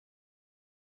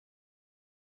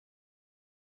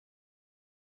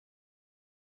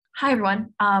Hi,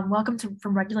 everyone. Welcome to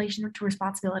From Regulation to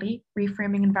Responsibility,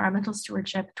 Reframing Environmental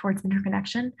Stewardship Towards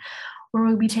Interconnection, where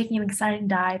we'll be taking an exciting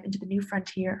dive into the new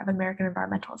frontier of American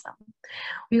environmentalism.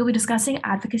 We will be discussing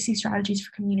advocacy strategies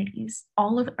for communities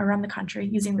around the country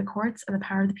using the courts and the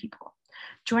power of the people.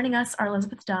 Joining us are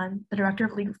Elizabeth Dunn, the Director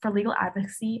for Legal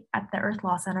Advocacy at the Earth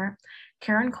Law Center,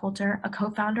 Karen Coulter, a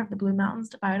co-founder of the Blue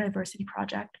Mountains Biodiversity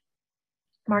Project,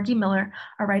 Marky Miller,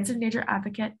 a rights of nature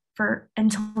advocate in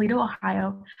Toledo,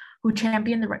 Ohio, who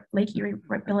championed the Lake Erie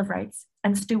Bill of Rights,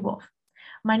 and Stu Wolf.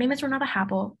 My name is Renata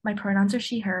Happel, my pronouns are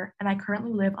she, her, and I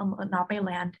currently live on Lenape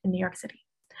land in New York City.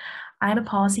 I am a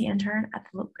policy intern at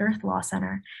the Earth Law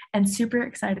Center and super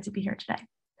excited to be here today.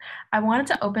 I wanted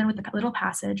to open with a little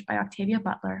passage by Octavia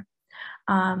Butler,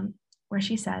 where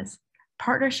she says,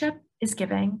 "Partnership is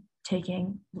giving,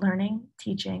 taking, learning,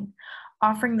 teaching,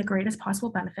 offering the greatest possible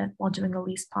benefit while doing the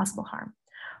least possible harm.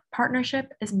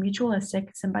 Partnership is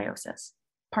mutualistic symbiosis.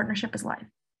 Partnership is life.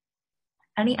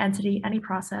 Any entity, any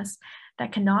process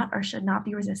that cannot or should not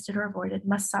be resisted or avoided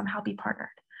must somehow be partnered.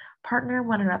 Partner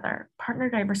one another, partner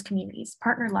diverse communities,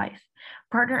 partner life,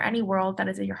 partner any world that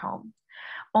is your home.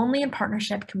 Only in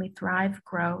partnership can we thrive,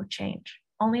 grow, change.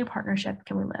 Only in partnership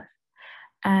can we live."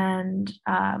 And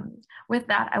with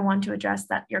that, I want to address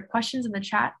that your questions in the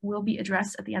chat will be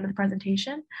addressed at the end of the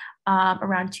presentation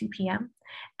around 2 p.m.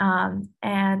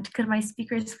 And could my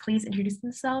speakers please introduce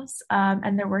themselves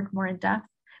and their work more in depth?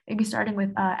 Maybe starting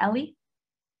with Ellie.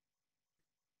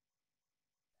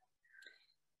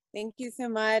 Thank you so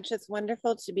much. It's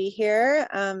wonderful to be here.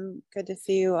 Good to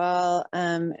see you all.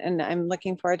 And I'm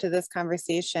looking forward to this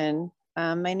conversation.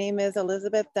 My name is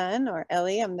Elizabeth Dunn, or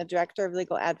Ellie. I'm the Director of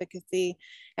Legal Advocacy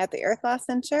at the Earth Law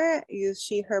Center. I use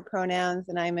she, her pronouns,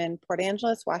 and I'm in Port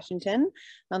Angeles, Washington,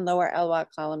 on Lower Elwha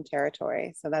Column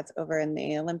territory. So that's over in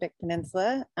the Olympic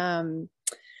Peninsula.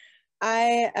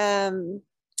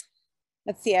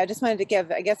 Let's see, I just wanted to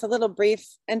give, I guess, a little brief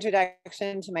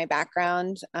introduction to my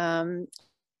background.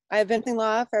 I've been in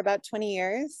law for about 20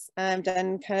 years. I've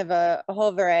done kind of a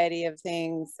whole variety of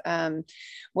things,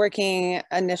 working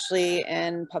initially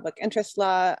in public interest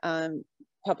law,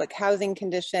 public housing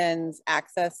conditions,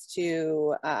 access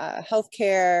to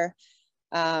healthcare.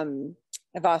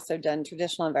 I've also done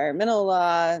traditional environmental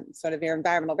law, sort of your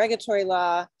environmental regulatory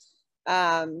law.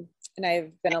 And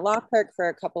I've been a law clerk for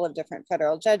a couple of different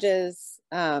federal judges.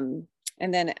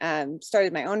 And then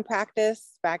started my own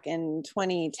practice back in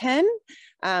 2010.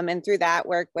 And through that,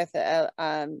 work with a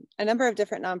number of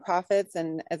different nonprofits.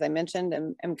 And as I mentioned,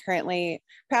 I'm currently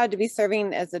proud to be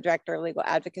serving as the Director of Legal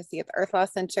Advocacy at the Earth Law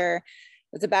Center. It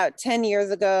was about 10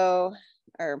 years ago,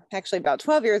 or actually about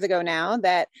 12 years ago now,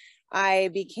 that I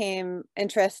became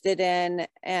interested in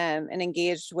and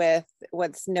engaged with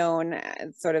what's known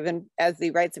as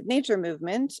the rights of nature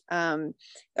movement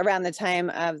around the time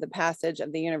of the passage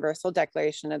of the Universal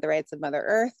Declaration of the Rights of Mother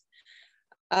Earth.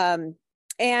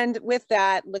 And with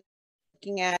that,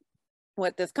 looking at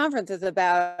what this conference is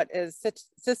about is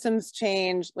systems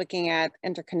change, looking at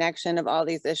interconnection of all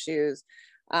these issues,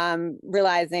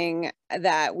 realizing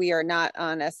that we are not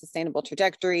on a sustainable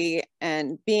trajectory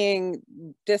and being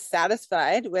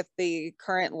dissatisfied with the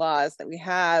current laws that we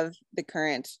have, the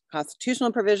current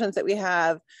constitutional provisions that we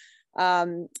have,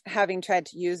 having tried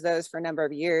to use those for a number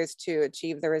of years to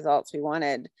achieve the results we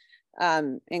wanted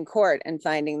in court and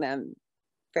finding them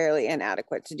fairly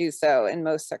inadequate to do so in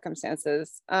most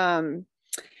circumstances.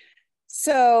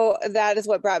 So that is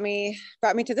what brought me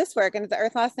to this work. And at the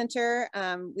Earth Law Center,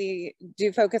 we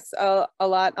do focus a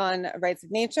lot on rights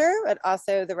of nature, but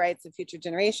also the rights of future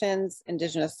generations,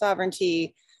 indigenous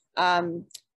sovereignty,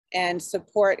 and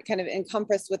support kind of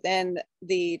encompassed within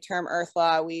the term Earth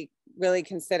Law. We really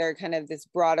consider kind of this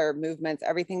broader movement,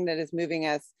 everything that is moving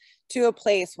us to a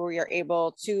place where we are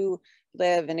able to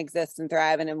live and exist and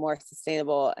thrive in a more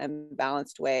sustainable and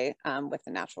balanced way with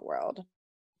the natural world.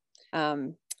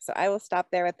 So I will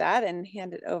stop there with that and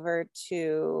hand it over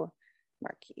to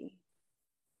Marky.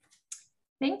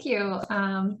 Thank you.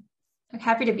 I'm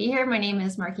happy to be here. My name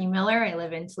is Marky Miller. I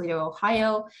live in Toledo,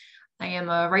 Ohio. I am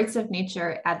a rights of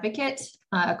nature advocate.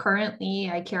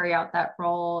 Currently, I carry out that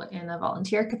role in a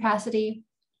volunteer capacity,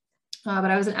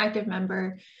 but I was an active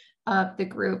member of the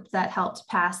group that helped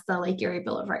pass the Lake Erie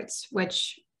Bill of Rights,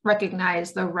 which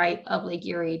recognized the right of Lake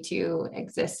Erie to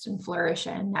exist and flourish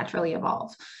and naturally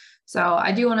evolve. So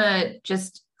I do want to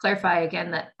just clarify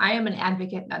again that I am an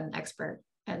advocate, not an expert.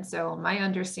 And so my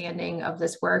understanding of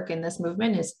this work and this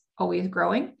movement is always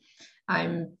growing.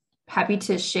 I'm happy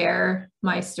to share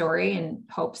my story in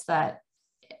hopes that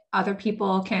other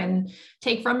people can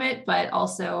take from it, but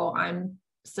also I'm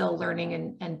still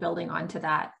learning and building onto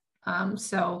that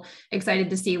So excited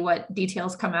to see what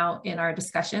details come out in our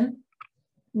discussion.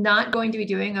 Not going to be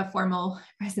doing a formal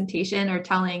presentation or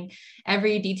telling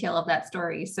every detail of that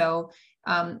story. So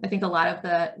I think a lot of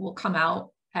that will come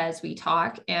out as we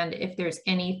talk. And if there's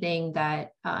anything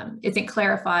that isn't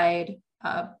clarified,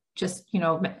 just,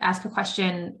 ask a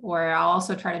question, or I'll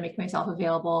also try to make myself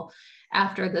available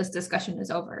after this discussion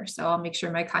is over. So I'll make sure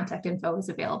my contact info is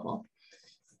available.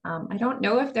 I don't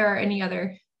know if there are any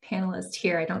other panelists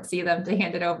here. I don't see them to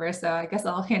hand it over. So I guess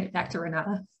I'll hand it back to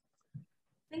Renata.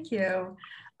 Thank you.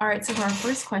 All right, so for our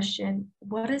first question,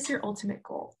 what is your ultimate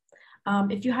goal?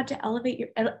 If you had to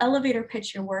elevator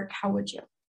pitch your work, how would you?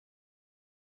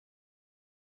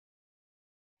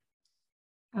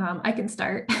 I can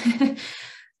start.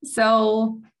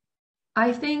 So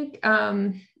I think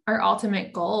our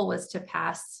ultimate goal was to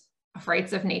pass a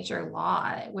rights of nature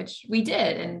law, which we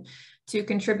did, and to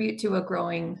contribute to a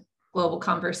growing global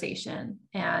conversation.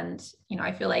 And,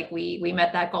 I feel like we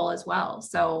met that goal as well.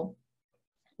 So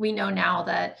we know now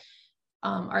that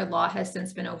our law has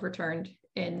since been overturned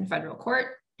in federal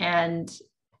court. And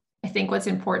I think what's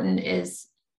important is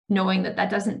knowing that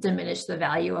that doesn't diminish the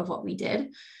value of what we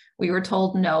did. We were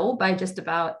told no by just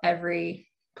about every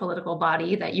political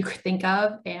body that you could think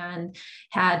of, and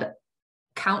had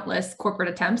countless corporate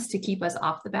attempts to keep us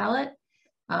off the ballot.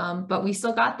 But we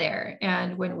still got there.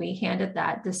 And when we handed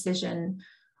that decision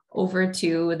over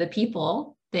to the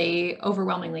people, they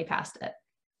overwhelmingly passed it.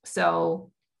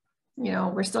 So,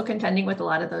 we're still contending with a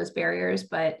lot of those barriers,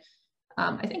 but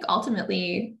I think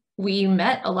ultimately we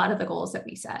met a lot of the goals that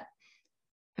we set.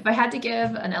 If I had to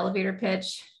give an elevator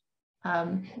pitch,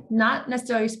 not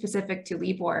necessarily specific to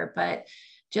LIBOR, but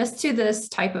just to this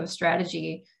type of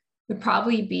strategy, would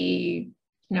probably be,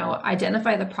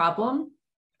 identify the problem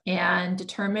and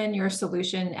determine your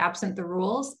solution absent the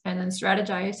rules, and then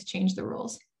strategize to change the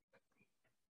rules.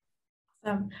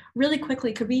 Really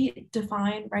quickly, could we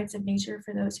define rights of nature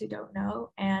for those who don't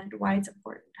know, and why it's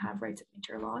important to have rights of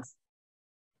nature laws?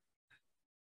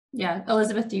 Yeah,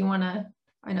 Elizabeth, do you want to,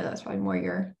 I know that's probably more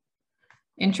your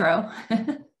intro.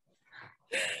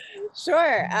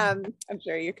 Sure. I'm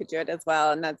sure you could do it as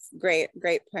well. And that's great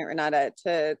point, Renata,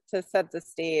 to set the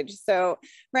stage. So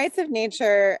rights of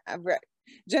nature,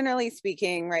 generally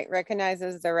speaking, right,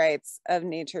 recognizes the rights of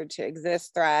nature to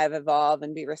exist, thrive, evolve,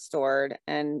 and be restored.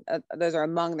 And those are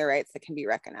among the rights that can be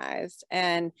recognized.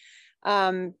 And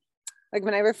like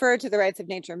when I refer to the rights of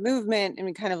nature movement, and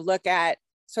we kind of look at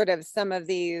sort of some of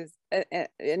these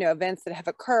events that have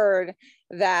occurred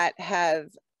that have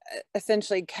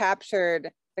essentially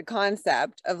captured the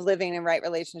concept of living in right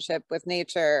relationship with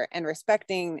nature and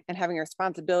respecting and having a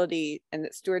responsibility and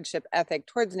stewardship ethic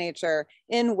towards nature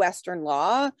in Western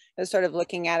law, is sort of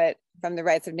looking at it from the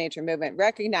rights of nature movement,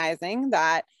 recognizing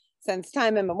that since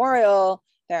time immemorial,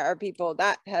 there are people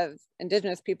that have,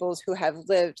 indigenous peoples who have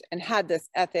lived and had this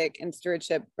ethic and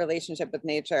stewardship relationship with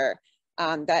nature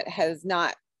that has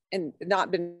not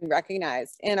been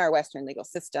recognized in our Western legal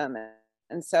system.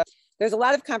 And so there's a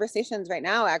lot of conversations right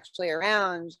now actually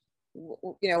around,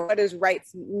 what does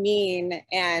rights mean?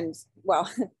 And well,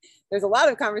 there's a lot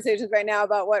of conversations right now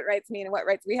about what rights mean and what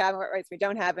rights we have and what rights we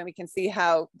don't have. And we can see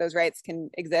how those rights can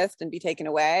exist and be taken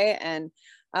away. And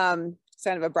it's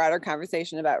kind of a broader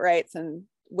conversation about rights and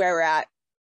where we're at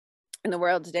in the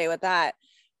world today with that.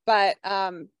 But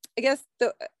I guess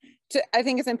I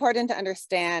think it's important to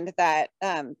understand that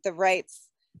the rights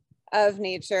of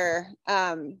nature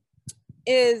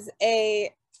is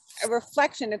a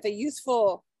reflection. It's a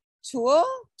useful tool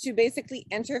to basically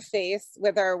interface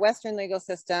with our Western legal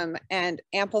system and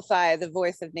amplify the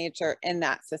voice of nature in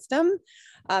that system,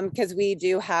 because we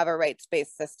do have a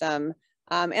rights-based system,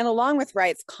 and along with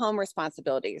rights come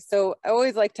responsibilities. So I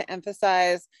always like to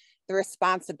emphasize the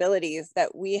responsibilities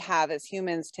that we have as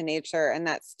humans to nature, and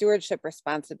that stewardship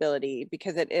responsibility,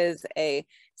 because it is a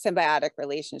symbiotic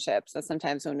relationship. So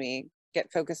sometimes when we get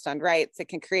focused on rights, it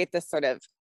can create this sort of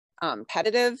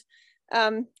competitive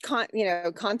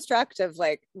construct of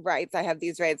like, rights, I have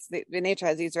these rights, the nature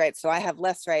has these rights, so I have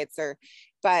less rights,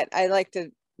 but I like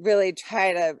to really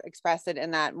try to express it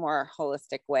in that more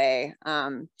holistic way.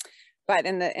 But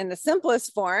in the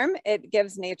simplest form, it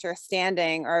gives nature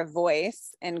standing or a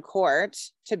voice in court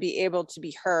to be able to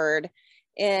be heard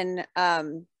in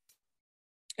our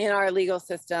legal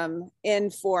system, in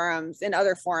forums, in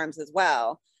other forums as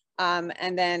well.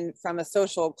 And then from a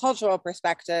social cultural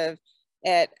perspective,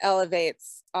 it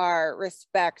elevates our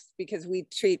respect, because we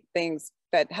treat things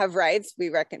that have rights, we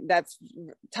reckon that's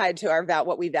tied to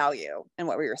what we value and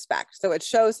what we respect. So it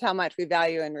shows how much we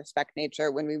value and respect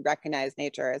nature when we recognize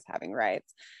nature as having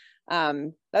rights.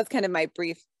 That's kind of my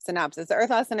brief synopsis. The Earth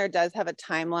Law Center does have a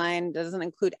timeline, doesn't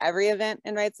include every event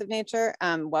in Rights of Nature,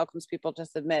 welcomes people to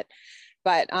submit.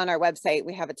 But on our website,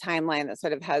 we have a timeline that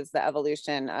sort of has the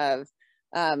evolution of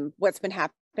what's been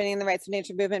happening in the Rights of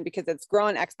Nature movement, because it's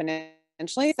grown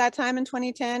exponentially at that time in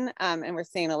 2010. And we're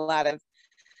seeing a lot of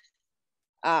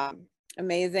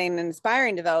amazing and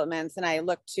inspiring developments. And I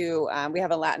look to, we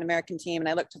have a Latin American team, and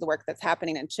I look to the work that's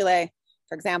happening in Chile.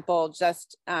 For example,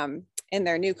 just in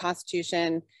their new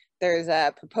constitution, there's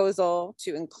a proposal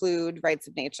to include rights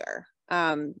of nature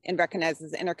and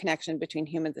recognizes the interconnection between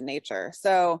humans and nature.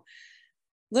 So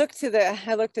I look to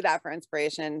that for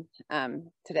inspiration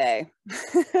today.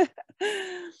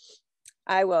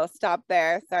 I will stop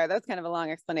there. Sorry, that's kind of a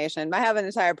long explanation. I have an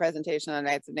entire presentation on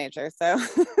rights of nature, so.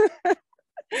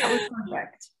 That was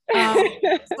perfect.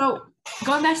 So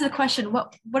going back to the question,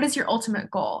 what is your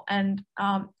ultimate goal, and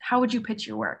how would you pitch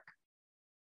your work?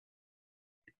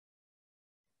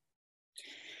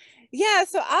 Yeah,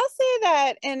 so I'll say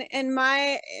that in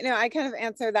my, I kind of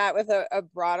answer that with a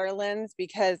broader lens,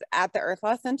 because at the Earth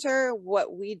Law Center,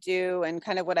 what we do and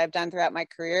kind of what I've done throughout my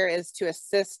career is to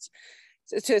assist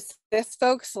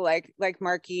folks like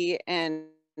Marky and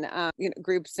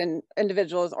groups and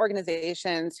individuals,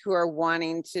 organizations who are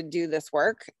wanting to do this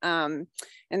work. And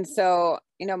so,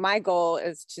 my goal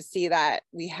is to see that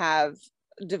we have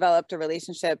developed a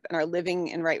relationship and are living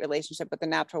in right relationship with the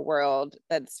natural world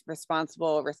that's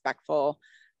responsible, respectful,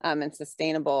 and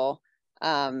sustainable.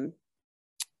 So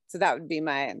that would be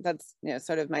that's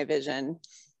sort of my vision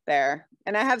there.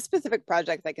 And I have specific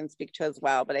projects I can speak to as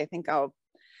well, but I think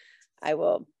I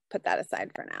will put that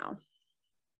aside for now.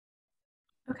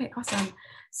 Okay, awesome.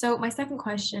 So my second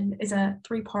question is a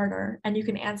three-parter, and you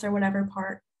can answer whatever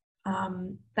part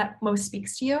that most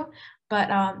speaks to you. But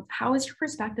how is your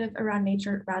perspective around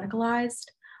nature radicalized?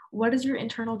 What is your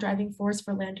internal driving force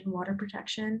for land and water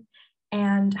protection?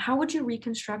 And how would you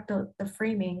reconstruct the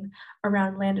framing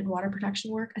around land and water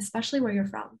protection work, especially where you're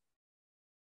from?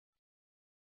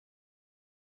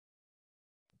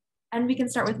 And we can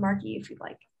start with Marky if you'd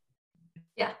like.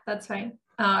 Yeah, that's fine.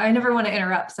 I never want to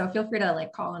interrupt, so feel free to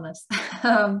call on us.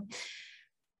 Yeah,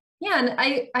 and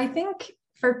I think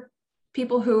for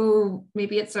people who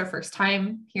maybe it's their first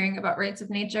time hearing about rights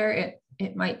of nature,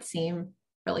 it might seem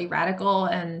really radical.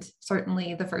 And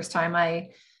certainly the first time I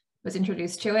was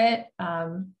introduced to it,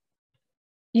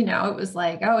 it was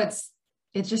like, oh, it's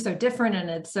just so different and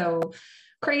it's so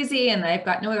crazy and I've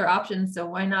got no other options, so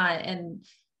why not? And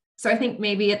so I think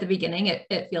maybe at the beginning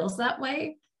it feels that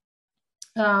way.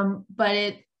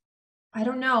 But I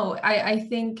don't know. I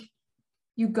think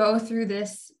you go through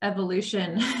this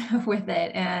evolution with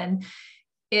it, and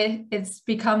it's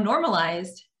become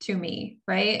normalized to me,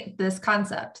 right? This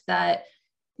concept that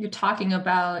you're talking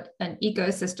about an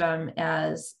ecosystem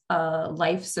as a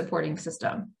life supporting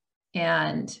system,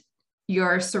 and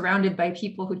you're surrounded by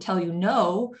people who tell you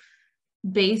no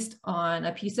based on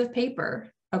a piece of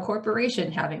paper, a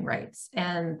corporation having rights.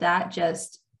 And that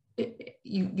just,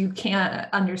 you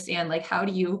can't understand, how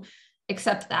do you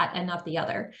accept that and not the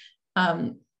other?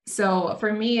 So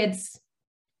for me,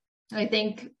 I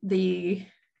think the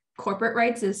corporate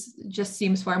rights just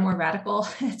seems far more radical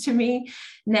to me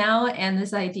now. And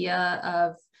this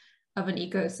idea of an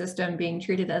ecosystem being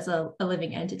treated as a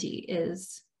living entity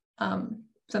is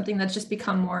something that's just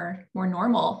become more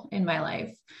normal in my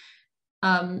life.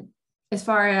 As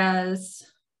far as,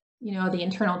 the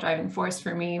internal driving force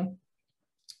for me,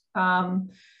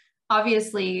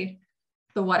 obviously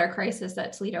the water crisis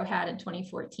that Toledo had in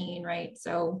 2014, right?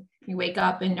 So we wake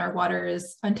up and our water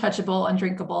is untouchable,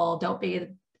 undrinkable, don't bathe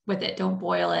with it, don't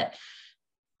boil it.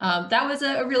 That was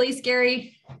a really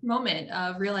scary moment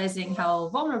of realizing how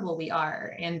vulnerable we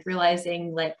are and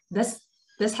realizing this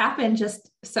happened just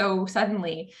so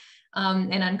suddenly,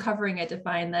 and uncovering it to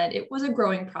find that it was a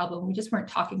growing problem. We just weren't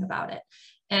talking about it.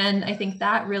 And I think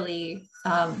that really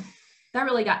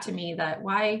got to me, that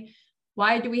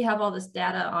why do we have all this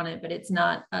data on it, but it's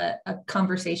not a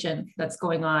conversation that's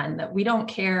going on, that we don't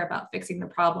care about fixing the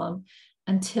problem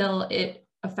until it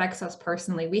affects us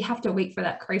personally. We have to wait for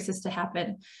that crisis to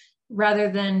happen rather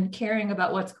than caring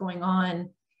about what's going on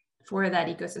for that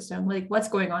ecosystem, like what's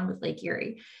going on with Lake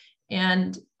Erie.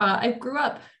 And I grew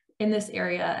up in this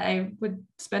area. I would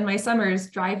spend my summers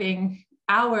driving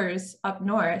hours up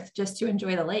north just to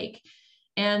enjoy the lake,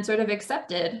 and sort of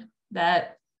accepted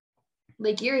that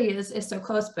Lake Erie is so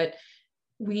close, but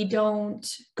we don't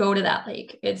go to that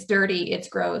lake. It's dirty, it's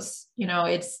gross,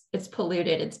 it's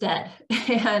polluted, it's dead.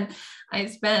 And I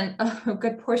spent a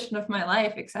good portion of my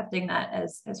life accepting that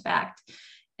as fact.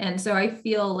 And so I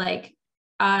feel like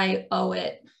I owe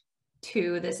it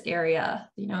to this area.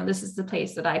 You know, this is the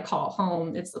place that I call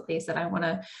home. It's the place that I want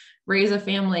to raise a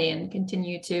family and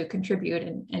continue to contribute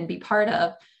and be part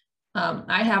of.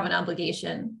 I have an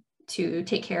obligation to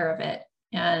take care of it.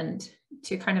 And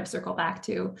to kind of circle back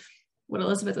to what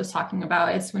Elizabeth was talking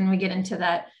about, it's when we get into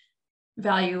that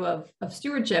value of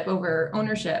stewardship over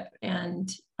ownership and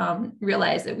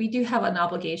realize that we do have an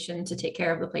obligation to take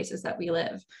care of the places that we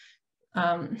live.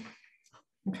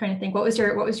 I'm trying to think, what was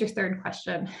your third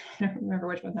question? I don't remember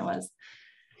which one that was.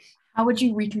 How would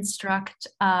you reconstruct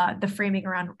the framing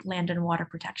around land and water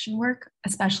protection work,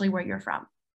 especially where you're from?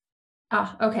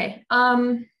 Ah, okay.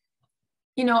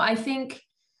 You know, I think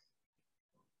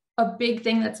a big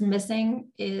thing that's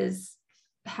missing is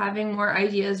having more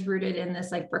ideas rooted in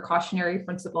this like precautionary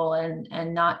principle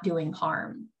and not doing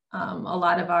harm. A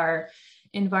lot of our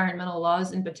environmental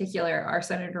laws in particular are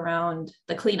centered around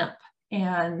the cleanup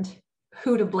and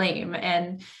who to blame,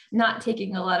 and not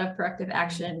taking a lot of corrective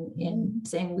action in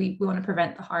saying we want to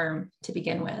prevent the harm to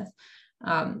begin with.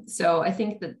 So I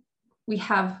think that we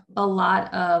have a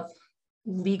lot of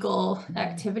legal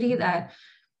activity that,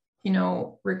 you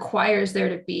know, requires there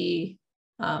to be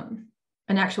an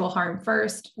actual harm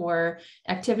first, or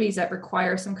activities that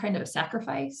require some kind of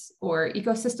sacrifice or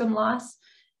ecosystem loss.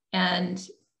 And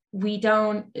we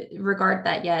don't regard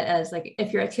that yet as like,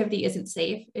 if your activity isn't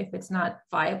safe, if it's not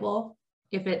viable,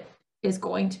 if it is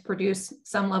going to produce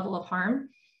some level of harm,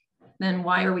 then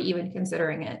why are we even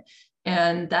considering it?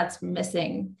 And that's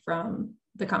missing from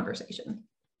the conversation.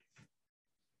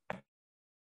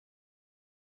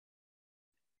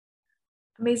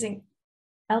 Amazing.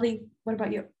 Ellie, what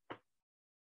about you?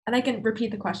 And I can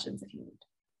repeat the questions if you need.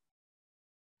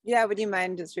 Yeah, would you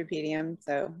mind just repeating them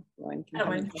so everyone can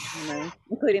mind,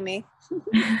 including me?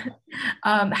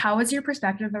 How is your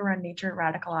perspective around nature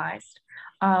radicalized?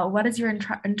 What is your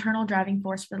internal driving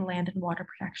force for the land and water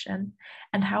protection?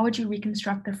 And how would you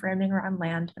reconstruct the framing around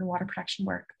land and water protection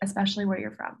work, especially where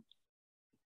you're from?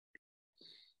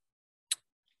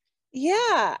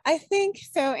 Yeah, I think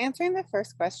so. Answering the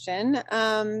first question,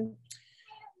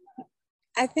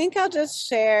 I think I'll just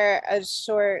share a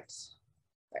short,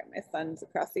 sorry, my son's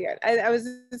across the yard. I was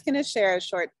just going to share a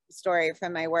short story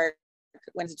from my work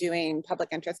when I was doing public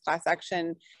interest class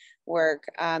action work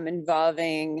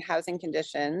involving housing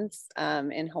conditions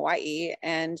in Hawaii.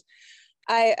 And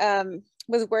I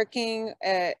was working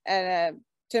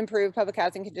to improve public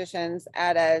housing conditions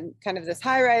at a kind of this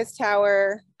high-rise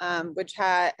tower, which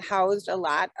had housed a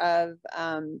lot of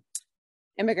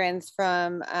immigrants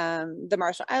from the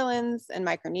Marshall Islands and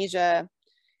Micronesia.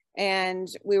 And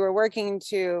we were working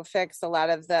to fix a lot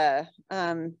of the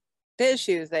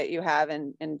issues that you have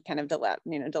in kind of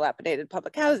dilapidated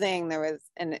public housing. There was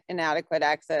an inadequate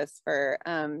access for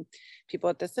people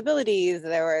with disabilities.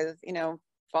 There was,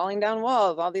 falling down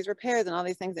walls, all these repairs and all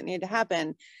these things that needed to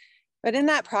happen. But in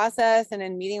that process and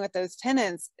in meeting with those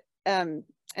tenants and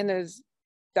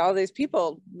all these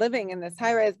people living in this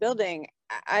high-rise building,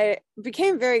 I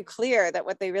became very clear that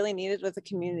what they really needed was a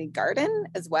community garden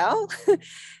as well.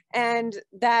 And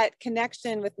that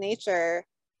connection with nature,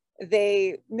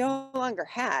 they no longer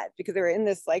had, because they were in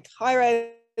this like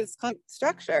high-rise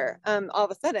structure all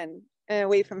of a sudden and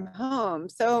away from home.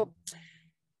 So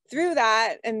through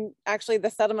that, and actually the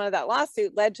settlement of that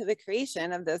lawsuit led to the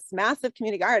creation of this massive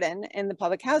community garden in the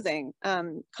public housing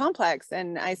complex.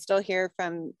 And I still hear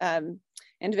from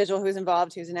individual who's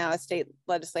involved, who's now a state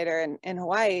legislator in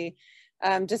Hawaii,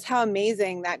 just how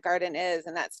amazing that garden is,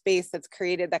 and that space that's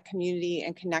created that community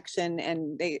and connection.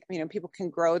 And they, people can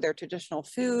grow their traditional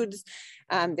foods,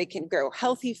 they can grow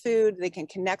healthy food, they can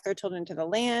connect their children to the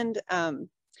land.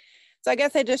 So I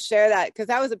guess I just share that because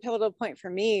that was a pivotal point for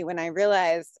me when I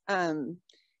realized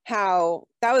how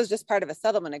that was just part of a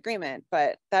settlement agreement,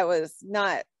 but that was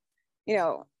not,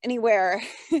 anywhere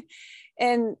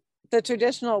in the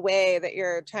traditional way that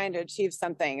you're trying to achieve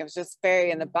something. It was just very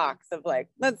in the box of like,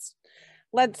 let's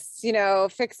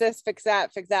fix this, fix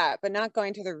that, but not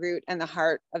going to the root and the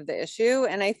heart of the issue.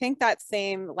 And I think that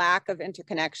same lack of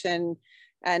interconnection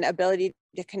and ability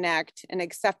to connect and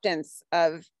acceptance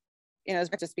of, as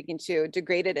we're just speaking to,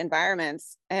 degraded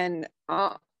environments, and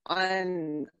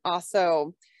on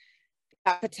also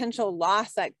that potential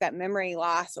loss, like that memory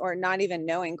loss, or not even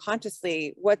knowing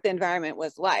consciously what the environment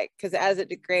was like, because as it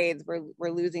degrades,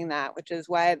 we're losing that, which is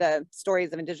why the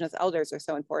stories of Indigenous elders are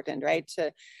so important, right?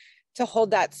 To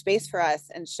hold that space for us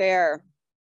and share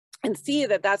and see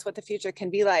that that's what the future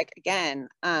can be like again.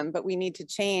 But we need to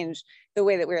change the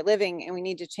way that we're living, and we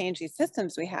need to change these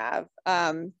systems we have.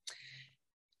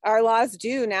 our laws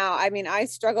do now. I mean, I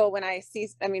struggle when I see,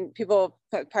 I mean, people,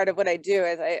 part of what I do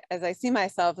is as I see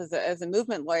myself as a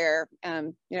movement lawyer,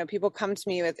 you know, people come to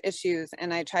me with issues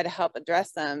and I try to help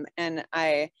address them. And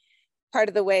part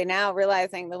of the way now,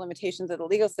 realizing the limitations of the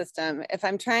legal system, if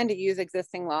I'm trying to use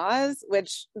existing laws,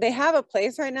 which they have a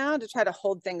place right now to try to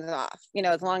hold things off, you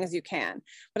know, as long as you can.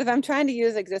 But if I'm trying to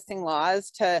use existing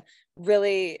laws to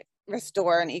really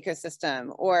restore an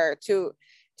ecosystem or to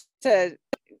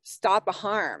stop a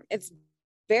harm, it's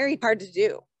very hard to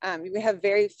do. We have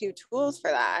very few tools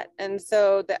for that. And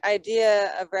so the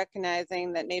idea of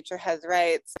recognizing that nature has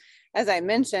rights, as I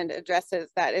mentioned, addresses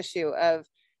that issue of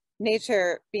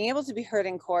nature being able to be heard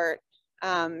in court,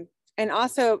 and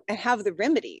also have the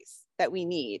remedies that we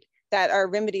need, that are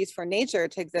remedies for nature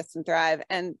to exist and thrive.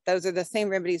 And those are the same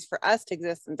remedies for us to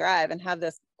exist and thrive and have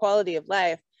this quality of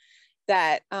life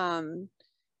that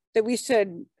that we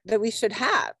should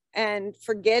have. And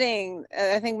forgetting,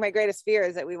 I think my greatest fear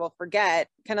is that we will forget,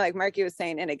 kind of like Marky was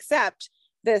saying, and accept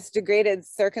this degraded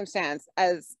circumstance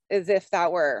as if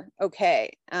that were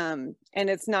okay. And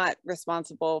it's not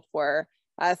responsible for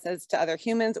us as to other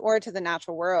humans or to the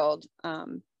natural world.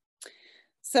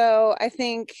 So I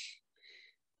think,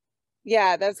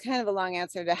 yeah, that's kind of a long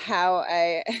answer to how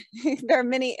there are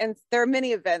many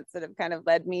events that have kind of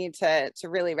led me to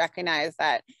really recognize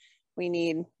that we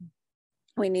need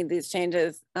these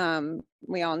changes.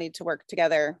 We all need to work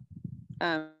together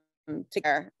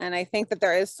together. And I think that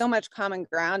there is so much common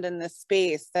ground in this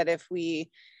space that if we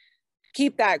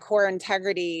keep that core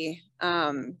integrity,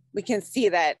 we can see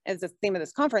that, as the theme of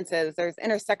this conference is, there's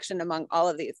intersection among all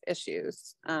of these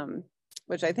issues,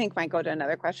 which I think might go to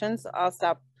another question. So I'll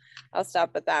stop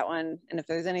with that one. And if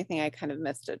there's anything I kind of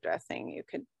missed addressing, you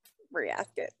could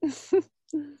re-ask it.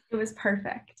 It was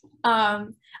perfect.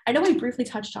 I know we briefly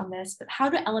touched on this, but how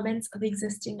do elements of the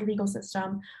existing legal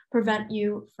system prevent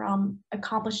you from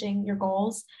accomplishing your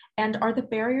goals? And are the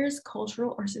barriers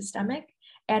cultural or systemic?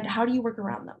 And how do you work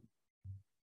around them?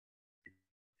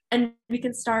 And we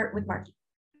can start with Marky.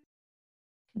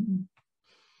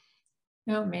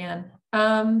 Oh man.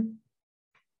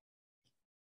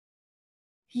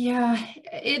 Yeah,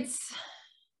 it's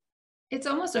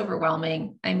almost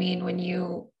overwhelming. I mean, when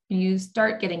you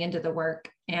start getting into the work,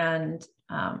 and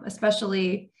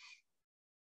especially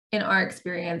in our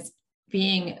experience,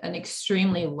 being an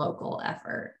extremely local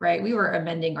effort, right? We were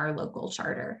amending our local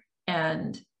charter.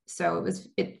 And so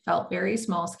it felt very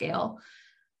small scale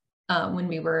when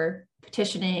we were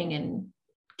petitioning and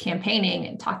campaigning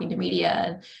and talking to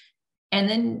media. And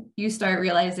then you start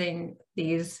realizing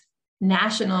these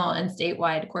national and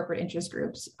statewide corporate interest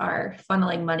groups are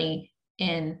funneling money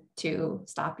in to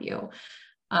stop you.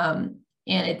 And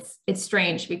it's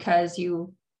strange because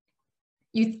you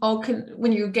all can,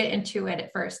 when you get into it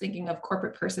at first, thinking of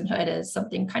corporate personhood as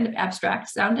something kind of abstract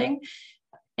sounding,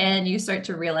 and you start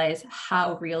to realize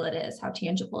how real it is, how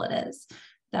tangible it is,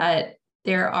 that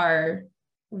there are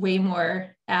way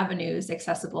more avenues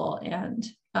accessible and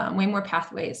way more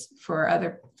pathways for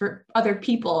other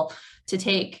people to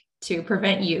take to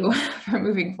prevent you from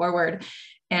moving forward.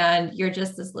 And you're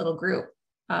just this little group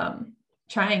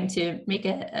trying to make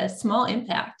a small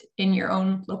impact in your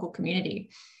own local community.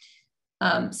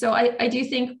 So I do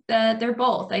think that they're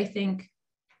both. I think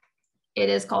it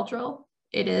is cultural,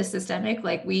 it is systemic.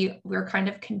 Like we're kind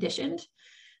of conditioned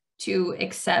to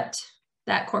accept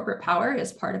that corporate power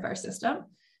is part of our system.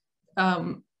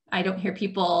 I don't hear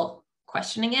people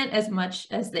questioning it as much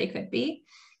as they could be.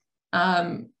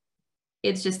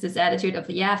 It's just this attitude of,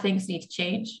 yeah, things need to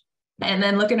change. And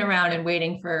then looking around and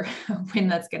waiting for when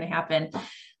that's going to happen.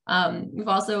 We've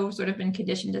also sort of been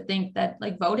conditioned to think that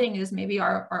like voting is maybe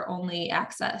our only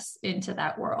access into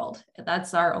that world.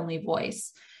 That's our only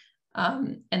voice.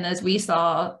 And as we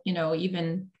saw,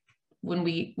 even when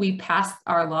we passed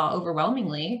our law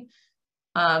overwhelmingly,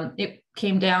 it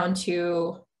came down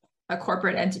to a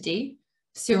corporate entity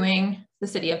suing the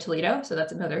city of Toledo. So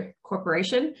that's another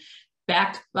corporation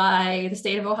backed by the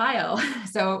state of Ohio.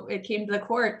 So it came to the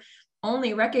court,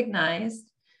 only recognized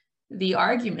the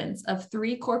arguments of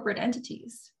 3 corporate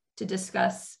entities to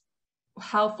discuss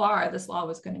how far this law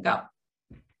was going to go.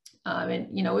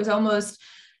 And, it was almost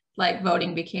like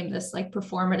voting became this like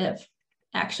performative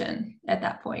action at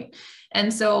that point.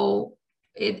 And so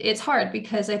it's hard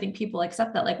because I think people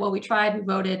accept that, like, well, we tried, we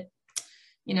voted,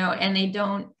 and they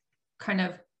don't kind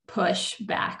of push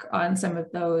back on some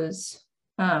of those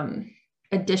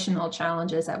additional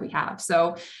challenges that we have.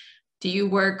 So do you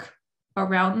work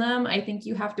around them? I think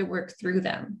you have to work through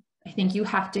them. I think you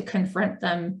have to confront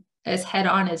them as head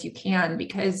on as you can,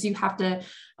 because you have to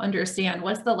understand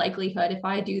what's the likelihood if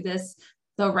I do this,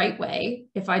 the right way,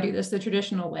 if I do this the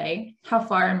traditional way, how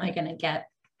far am I going to get?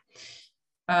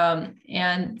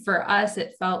 And for us,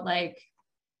 it felt like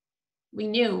we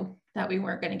knew that we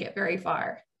weren't going to get very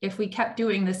far if we kept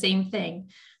doing the same thing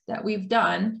that we've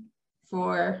done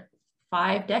for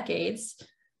 5 decades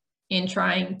in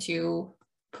trying to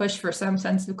push for some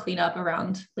sense of cleanup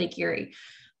around Lake Erie.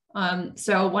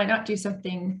 So why not do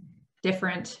something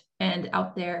different and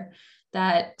out there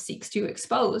that seeks to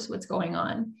expose what's going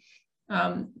on?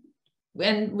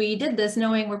 And we did this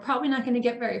knowing we're probably not going to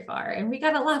get very far, and we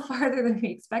got a lot farther than we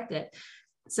expected.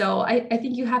 So I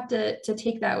think you have to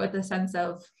take that with a sense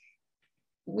of,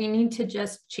 we need to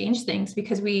just change things,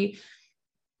 because we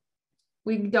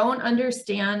don't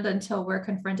understand until we're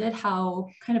confronted how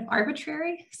kind of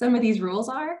arbitrary some of these rules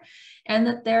are, and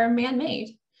that they're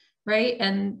man-made, right?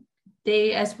 And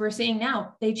they, as we're seeing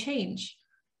now, they change.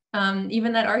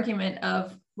 Even that argument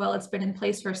of, well, it's been in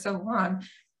place for so long,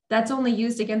 that's only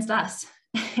used against us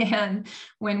and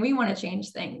when we want to change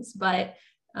things. But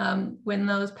when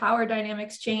those power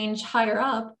dynamics change higher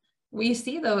up, we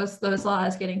see those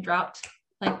laws getting dropped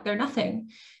like they're nothing.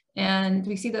 And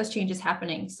we see those changes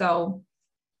happening. So,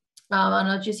 and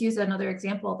I'll just use another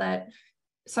example that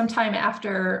sometime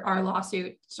after our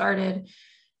lawsuit started,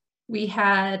 we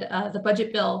had the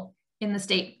budget bill in the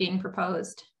state being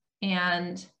proposed.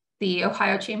 And the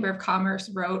Ohio Chamber of Commerce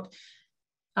wrote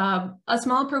a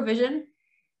small provision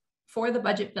for the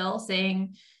budget bill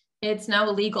saying it's now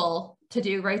illegal to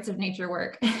do rights of nature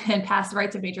work and pass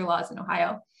rights of nature laws in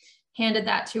Ohio. Handed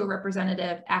that to a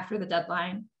representative after the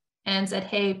deadline and said,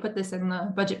 hey, put this in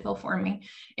the budget bill for me.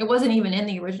 It wasn't even in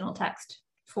the original text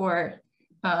for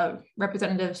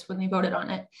representatives when they voted on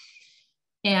it.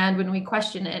 And when we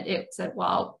questioned it, it said,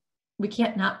 well, we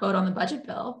can't not vote on the budget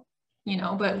bill, you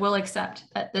know, but we'll accept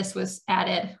that this was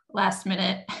added last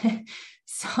minute.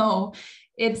 So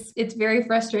it's very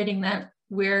frustrating that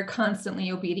we're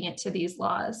constantly obedient to these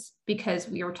laws because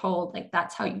we were told like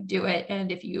that's how you do it. And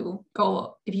if you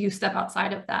step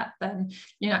outside of that, then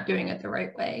you're not doing it the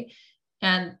right way.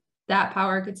 And that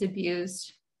power gets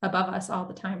abused above us all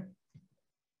the time.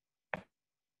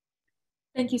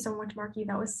 Thank you so much, Marky.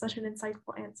 That was such an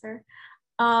insightful answer.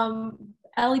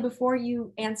 Ellie, before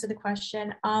you answer the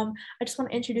question, I just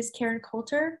want to introduce Karen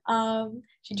Coulter.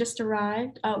 She just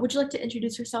arrived. Would you like to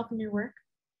introduce yourself and your work?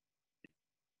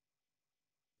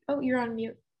 Oh, you're on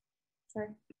mute. Sorry.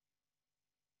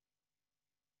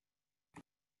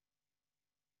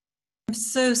 I'm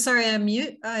so sorry I'm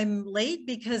mute. I'm late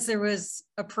because there was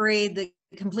a parade that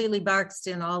completely boxed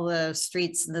in all the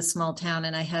streets in this small town,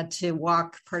 and I had to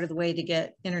walk part of the way to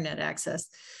get internet access.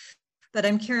 But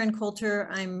I'm Karen Coulter.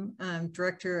 I'm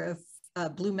director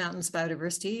of Blue Mountains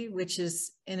Biodiversity, which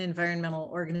is an environmental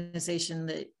organization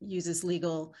that uses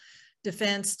legal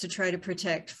defense to try to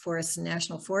protect forests and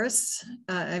national forests.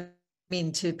 I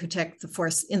mean, to protect the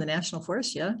forests in the national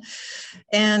forest, yeah.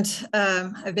 And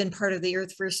I've been part of the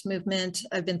Earth First movement.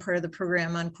 I've been part of the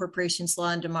program on corporations, law,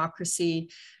 and democracy.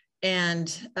 And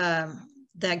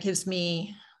that gives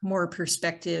me more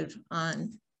perspective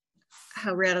on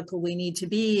how radical we need to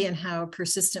be and how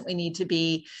persistent we need to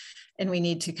be. And we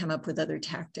need to come up with other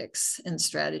tactics and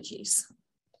strategies.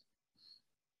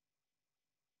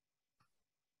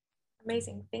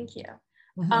 Amazing, thank you.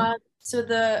 Mm-hmm. So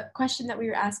the question that we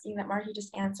were asking that Marky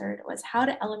just answered was, how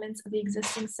do elements of the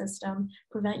existing system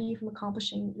prevent you from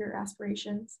accomplishing your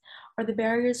aspirations? Are the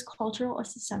barriers cultural or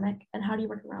systemic, and how do you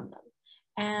work around them?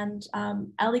 And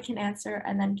Ellie can answer,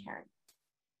 and then Karen.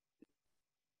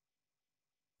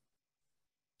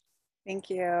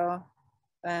 Thank you.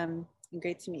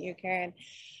 Great to meet you, Karen.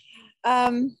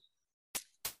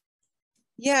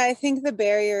 Yeah, I think the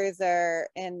barriers are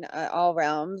in all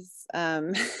realms.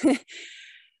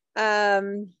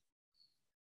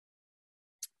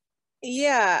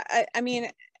 Yeah, I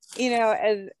mean, you know,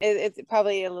 it's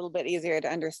probably a little bit easier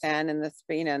to understand in this,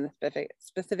 you know, in the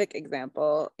specific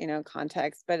example, you know,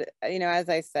 context. But you know, as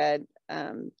I said,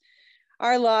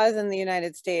 our laws in the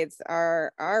United States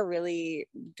are really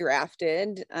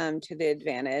drafted to the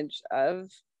advantage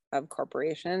of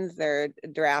corporations. They're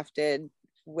drafted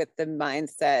with the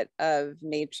mindset of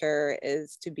nature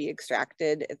is to be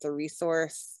extracted. It's a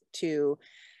resource to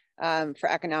for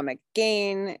economic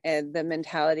gain. And the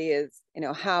mentality is, you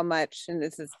know, how much, and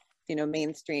this is, you know,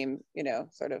 mainstream, you know,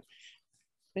 sort of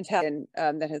mentality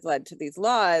that has led to these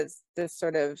laws, this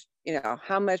sort of, you know,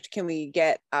 how much can we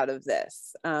get out of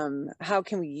this? How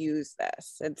can we use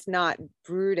this? It's not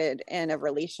rooted in a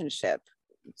relationship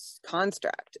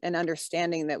construct and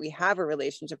understanding that we have a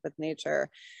relationship with nature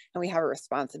and we have a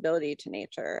responsibility to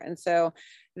nature. And so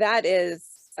that is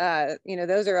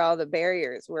those are all the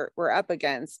barriers we're up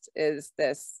against, is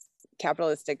this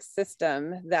capitalistic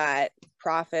system that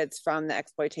profits from the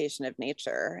exploitation of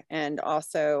nature. And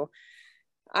also,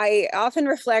 I often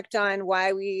reflect on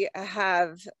why we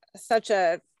have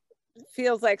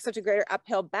feels like such a greater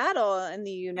uphill battle in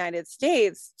the United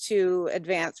States to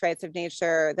advance rights of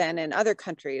nature than in other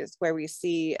countries, where we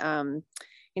see,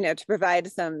 to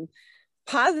provide some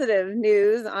positive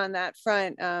news on that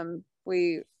front.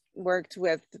 We worked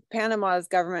with Panama's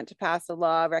government to pass a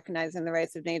law recognizing the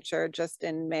rights of nature just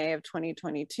in May of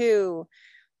 2022.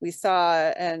 We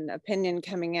saw an opinion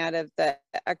coming out of the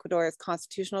Ecuador's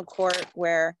constitutional court,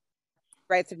 where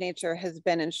rights of nature has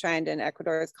been enshrined in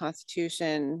Ecuador's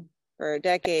constitution for a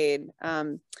decade,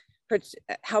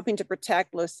 helping to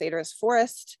protect Los Cedros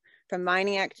forest from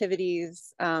mining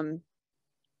activities. And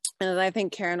as I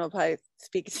think Karen will probably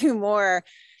speak to more,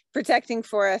 protecting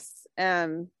forests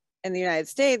in the United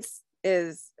States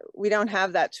we don't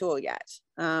have that tool yet.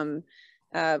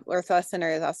 Earthwest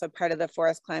Center is also part of the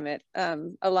Forest Climate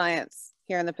Alliance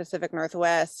here in the Pacific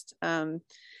Northwest. We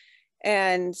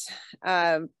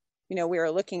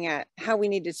were looking at how we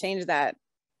need to change that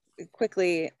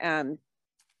quickly.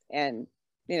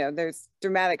 There's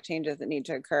dramatic changes that need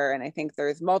to occur. And I think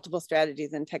there's multiple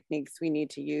strategies and techniques we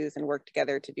need to use and work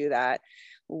together to do that.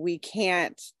 We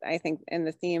can't, I think in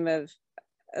the theme of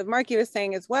Marky was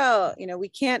saying as well, we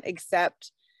can't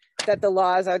accept that the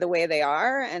laws are the way they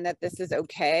are and that this is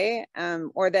okay,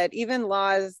 or that even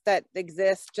laws that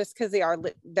exist just because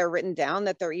they're written down,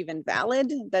 that they're even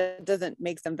valid. That doesn't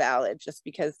make them valid just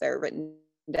because they're written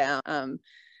down.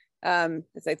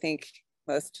 As I think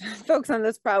most folks on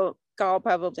this call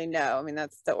probably know, I mean,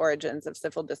 that's the origins of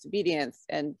civil disobedience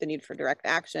and the need for direct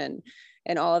action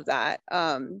and all of that.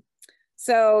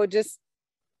 So just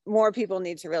more people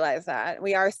need to realize that.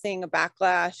 We are seeing a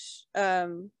backlash,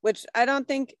 which I don't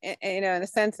think, in a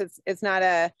sense, it's not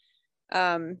a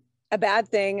bad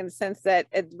thing, in the sense that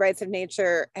rights of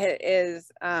nature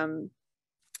is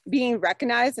being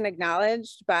recognized and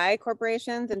acknowledged by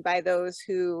corporations and by those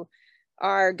who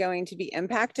are going to be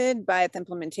impacted by its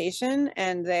implementation,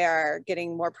 and they are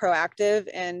getting more proactive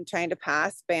in trying to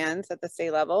pass bans at the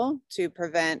state level to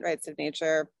prevent rights of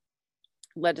nature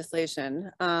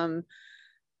legislation.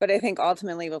 But I think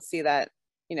ultimately we'll see that,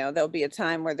 there'll be a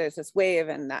time where there's this wave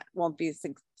and that won't be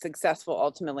successful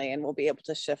ultimately, and we'll be able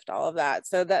to shift all of that.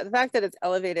 So that the fact that it's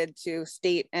elevated to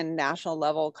state and national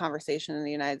level conversation in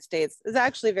the United States is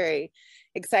actually very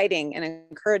exciting and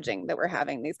encouraging that we're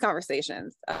having these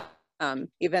conversations.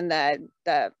 Even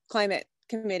the climate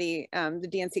committee, the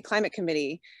DNC climate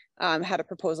committee had a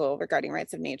proposal regarding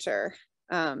rights of nature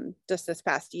just this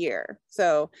past year.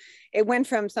 So it went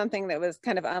from something that was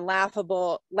kind of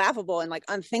laughable and like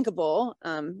unthinkable,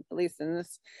 at least in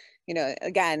this,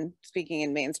 again, speaking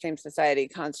in mainstream society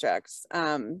constructs,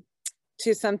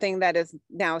 to something that is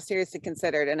now seriously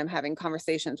considered. And I'm having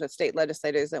conversations with state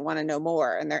legislators that want to know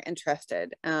more and they're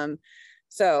interested. Yeah,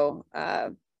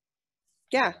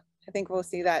 I think we'll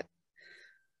see that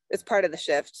as part of the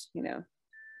shift, I'd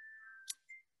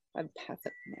pass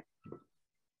it now.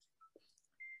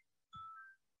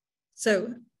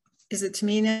 So is it to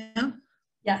me now?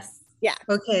 Yes. Yeah.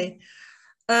 Okay.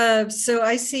 So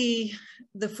I see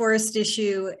the forest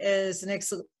issue as an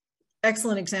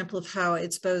excellent example of how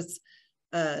it's both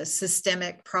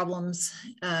systemic problems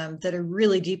that are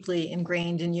really deeply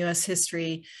ingrained in US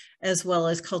history, as well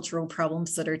as cultural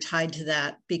problems that are tied to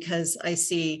that, because I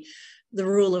see the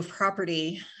rule of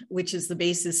property, which is the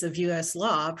basis of US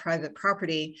law, private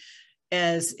property,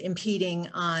 as impeding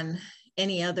on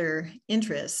any other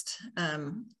interest.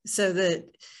 So that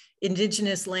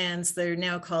indigenous lands that are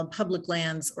now called public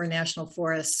lands or national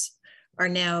forests are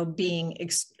now being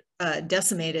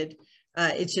decimated.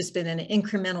 It's just been an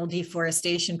incremental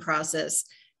deforestation process.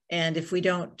 And if we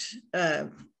don't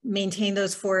maintain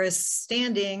those forests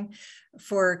standing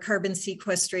for carbon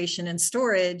sequestration and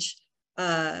storage,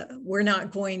 we're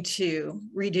not going to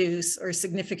reduce or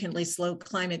significantly slow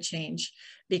climate change,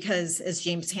 because as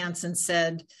James Hansen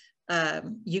said,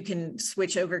 you can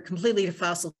switch over completely to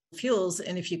fossil fuels,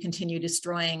 and if you continue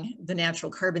destroying the natural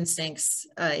carbon sinks,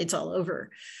 it's all over.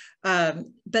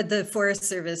 But the Forest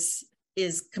Service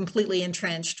is completely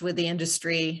entrenched with the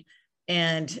industry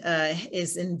and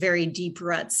is in very deep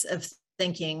ruts of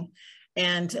thinking.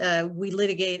 And we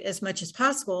litigate as much as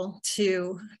possible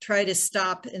to try to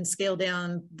stop and scale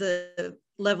down the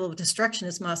level of destruction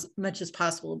as much as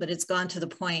possible, but it's gone to the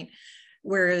point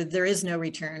where there is no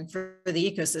return for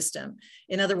the ecosystem.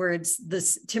 In other words, the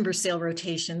timber sale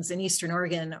rotations in Eastern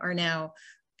Oregon are now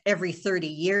every 30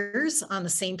 years on the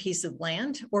same piece of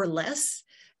land or less.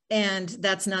 And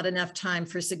that's not enough time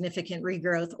for significant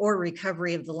regrowth or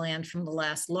recovery of the land from the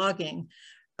last logging.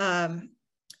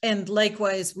 And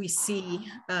likewise, we see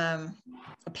a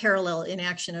parallel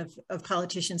inaction of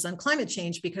politicians on climate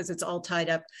change, because it's all tied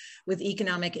up with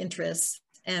economic interests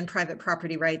and private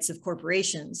property rights of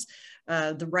corporations.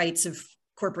 The rights of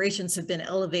corporations have been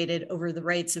elevated over the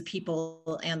rights of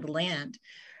people and the land.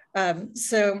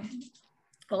 So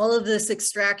all of this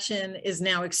extraction is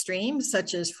now extreme,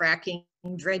 such as fracking,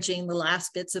 dredging the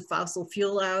last bits of fossil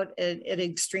fuel out at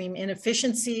extreme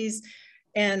inefficiencies,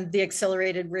 and the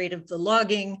accelerated rate of the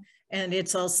logging. And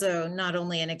it's also not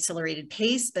only an accelerated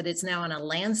pace, but it's now on a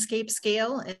landscape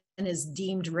scale and is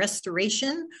deemed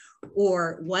restoration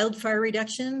or wildfire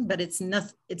reduction, but it's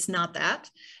not that.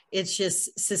 It's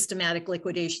just systematic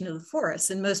liquidation of the forest.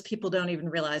 And most people don't even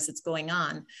realize it's going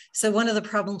on. So one of the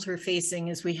problems we're facing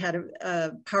is we had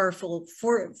a powerful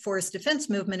forest defense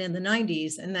movement in the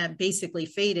 90s, and that basically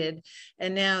faded.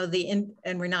 And now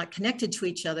and we're not connected to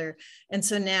each other. And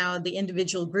so now the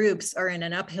individual groups are in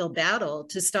an uphill battle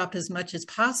to stop as much as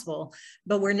possible,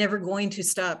 but we're never going to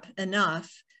stop enough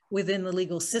within the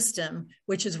legal system,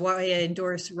 which is why I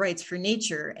endorse rights for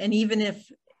nature. And even if,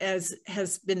 as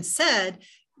has been said,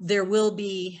 there will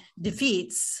be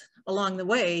defeats along the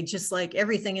way, just like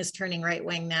everything is turning right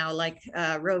wing now, like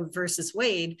Roe versus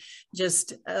Wade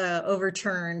just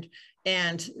overturned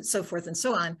and so forth and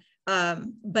so on.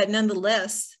 But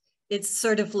nonetheless, it's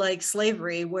sort of like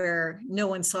slavery, where no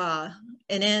one saw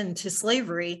an end to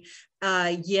slavery,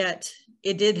 yet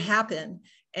it did happen.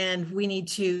 And we need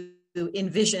to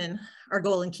envision our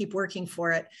goal and keep working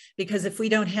for it, because if we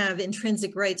don't have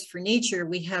intrinsic rights for nature,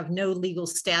 we have no legal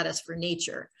status for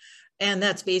nature. And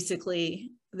that's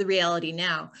basically the reality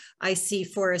now. I see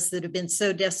forests that have been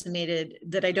so decimated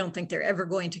that I don't think they're ever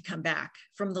going to come back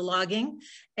from the logging.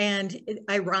 And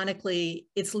ironically,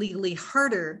 it's legally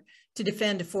harder to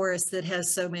defend a forest that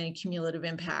has so many cumulative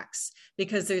impacts,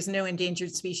 because there's no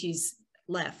endangered species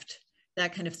left,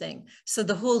 that kind of thing. So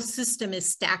the whole system is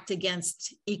stacked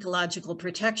against ecological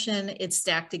protection. It's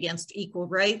stacked against equal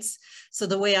rights. So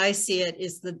the way I see it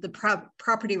is that the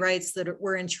property rights that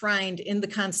were enshrined in the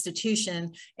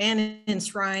Constitution and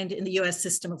enshrined in the US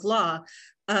system of law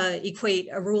equate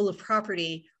a rule of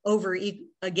property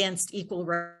against equal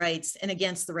rights and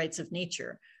against the rights of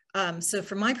nature. So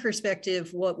from my perspective,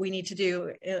 what we need to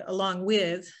do, along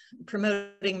with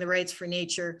promoting the rights for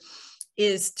nature,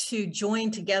 is to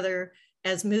join together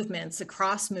as movements,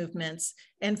 across movements,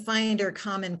 and find our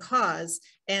common cause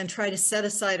and try to set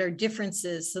aside our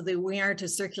differences so that we aren't a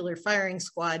circular firing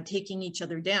squad taking each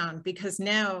other down, because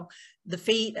now the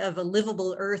fate of a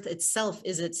livable Earth itself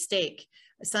is at stake.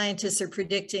 Scientists are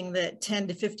predicting that 10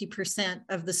 to 50%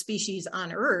 of the species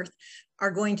on Earth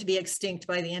are going to be extinct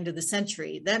by the end of the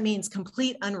century. That means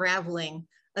complete unraveling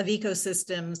of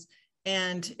ecosystems.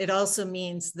 And it also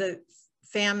means that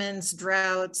famines,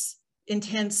 droughts,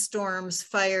 intense storms,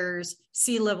 fires,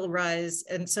 sea level rise,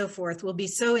 and so forth will be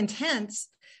so intense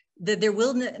that there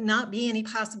will not be any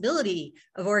possibility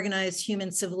of organized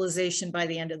human civilization by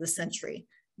the end of the century,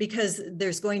 because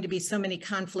there's going to be so many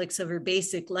conflicts over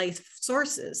basic life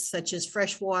sources, such as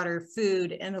fresh water,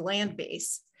 food, and a land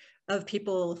base, of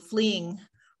people fleeing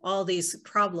all these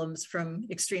problems from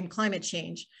extreme climate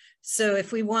change. So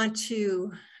if we want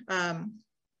to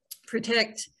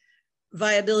protect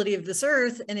viability of this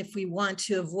Earth, and if we want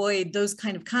to avoid those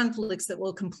kind of conflicts that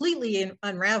will completely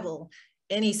unravel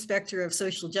any specter of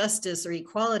social justice or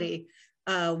equality,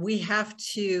 we have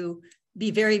to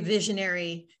be very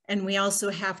visionary, and we also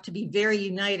have to be very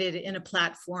united in a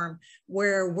platform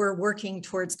where we're working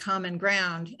towards common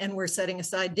ground and we're setting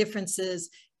aside differences.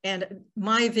 And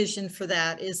my vision for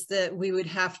that is that we would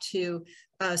have to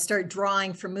start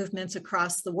drawing from movements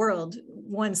across the world,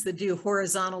 ones that do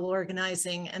horizontal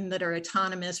organizing and that are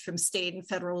autonomous from state and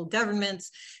federal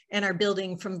governments and are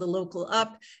building from the local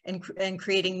up and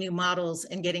creating new models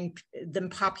and getting them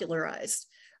popularized.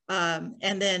 And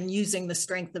then using the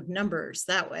strength of numbers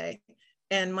that way.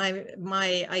 And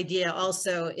my idea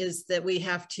also is that we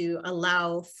have to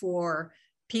allow for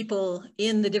people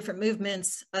in the different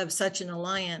movements of such an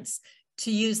alliance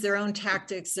to use their own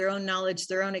tactics, their own knowledge,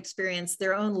 their own experience,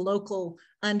 their own local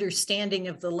understanding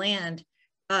of the land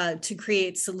to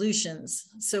create solutions.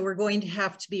 So we're going to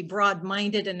have to be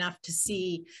broad-minded enough to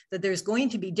see that there's going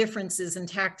to be differences in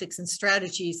tactics and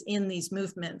strategies in these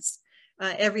movements.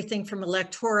 Everything from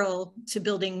electoral to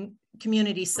building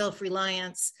community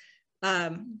self-reliance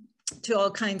to all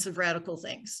kinds of radical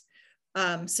things.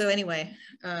 So anyway,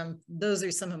 those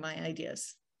are some of my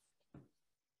ideas.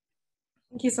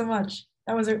 Thank you so much.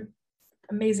 That was an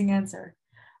amazing answer.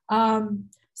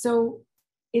 So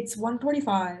it's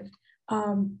 1:45.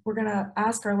 We're gonna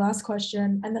ask our last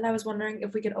question, and then I was wondering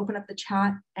if we could open up the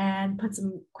chat and put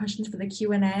some questions for the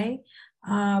Q&A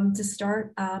to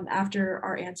start after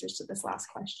our answers to this last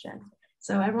question.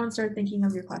 So everyone start thinking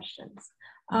of your questions.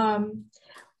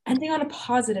 Ending on a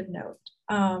positive note,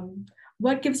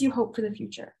 what gives you hope for the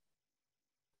future?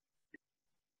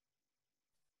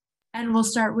 And we'll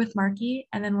start with Marky,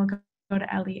 and then we'll go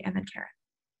to Ellie and then Karen.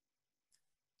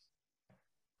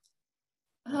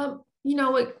 You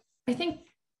know what? I think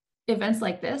events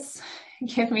like this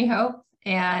give me hope.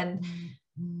 And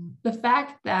the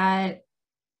fact that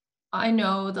I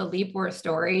know the Leap War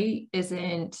story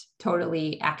isn't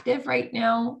totally active right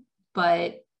now,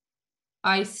 but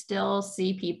I still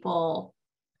see people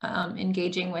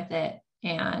engaging with it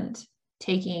and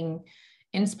taking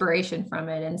inspiration from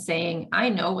it and saying, I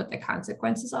know what the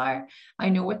consequences are. I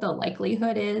know what the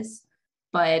likelihood is,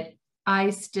 but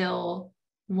I still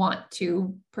want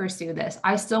to pursue this.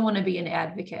 I still want to be an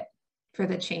advocate for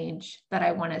the change that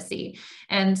I want to see.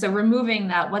 And so removing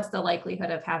that, what's the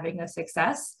likelihood of having a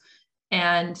success?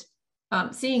 And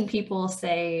seeing people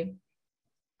say,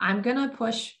 I'm going to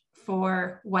push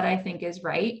for what I think is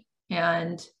right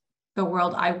and the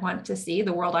world I want to see,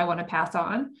 the world I want to pass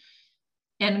on,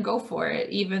 and go for it,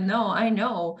 even though I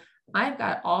know I've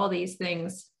got all these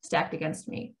things stacked against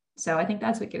me. So I think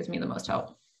that's what gives me the most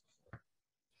hope.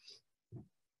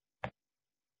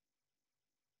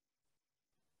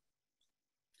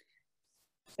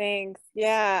 Thanks.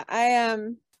 Yeah, I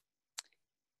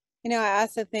you know, I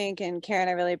also think, and Karen,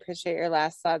 I really appreciate your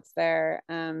last thoughts there.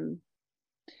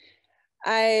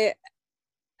 I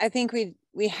think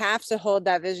we have to hold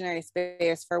that visionary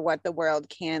space for what the world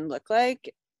can look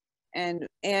like.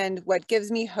 And what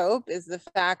gives me hope is the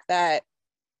fact that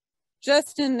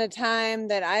just in the time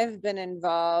that I've been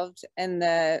involved in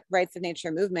the rights of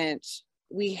nature movement,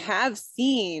 we have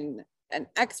seen an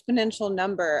exponential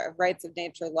number of rights of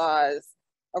nature laws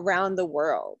around the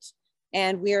world.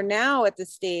 And we are now at the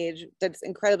stage that's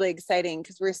incredibly exciting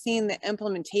because we're seeing the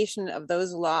implementation of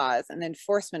those laws and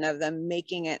enforcement of them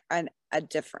making it a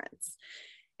difference.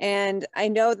 And I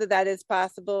know that that is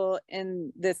possible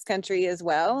in this country as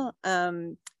well.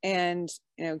 And,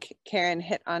 you know, Karen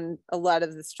hit on a lot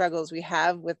of the struggles we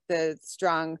have with the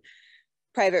strong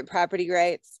private property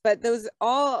rights, but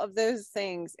all of those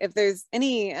things, if there's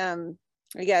any,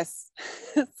 I guess,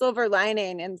 silver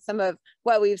lining in some of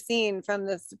what we've seen from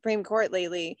the Supreme Court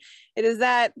lately, it is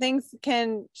that things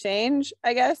can change,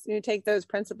 I guess. You take those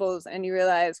principles and you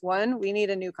realize, one, we need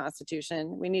a new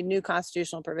constitution. We need new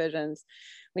constitutional provisions.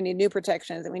 We need new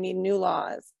protections and we need new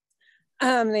laws.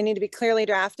 They need to be clearly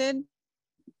drafted.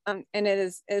 And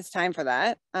it is time for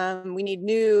that. We need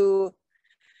new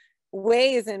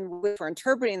ways in which we're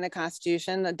interpreting the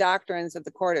Constitution. The doctrines that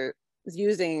the court is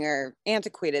using are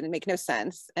antiquated and make no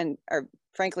sense and are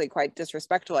frankly quite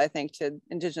disrespectful, I think, to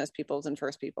Indigenous peoples and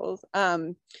First Peoples.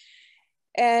 And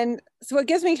so what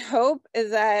gives me hope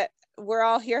is that we're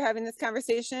all here having this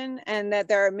conversation and that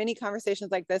there are many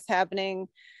conversations like this happening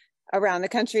around the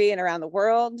country and around the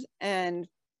world. And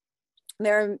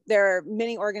there are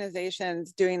many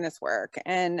organizations doing this work,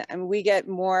 and we get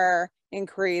more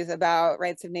inquiries about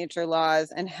rights of nature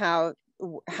laws and how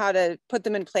to put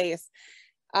them in place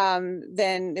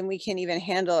than we can even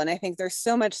handle. And I think there's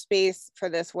so much space for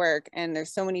this work and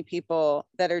there's so many people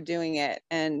that are doing it.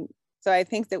 And so I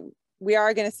think that we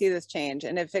are going to see this change.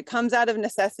 And if it comes out of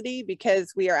necessity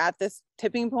because we are at this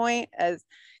tipping point, as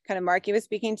kind of Marky was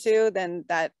speaking to, then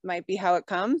that might be how it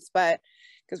comes, but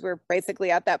because we're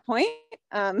basically at that point.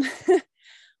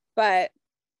 But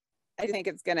I think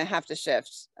it's going to have to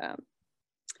shift.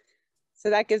 So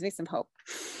that gives me some hope.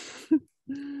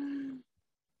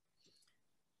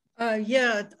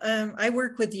 I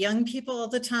work with young people all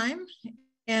the time,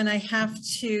 and I have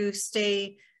to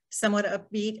stay somewhat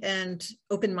upbeat and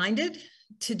open-minded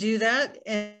to do that.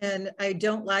 And I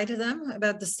don't lie to them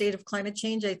about the state of climate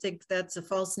change. I think that's a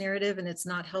false narrative and it's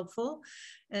not helpful.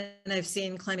 And I've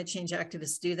seen climate change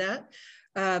activists do that.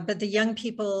 But the young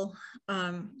people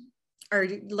are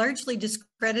largely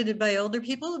discredited by older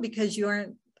people because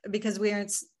we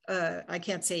aren't, I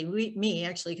can't say me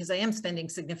actually, because I am spending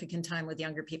significant time with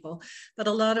younger people, but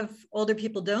a lot of older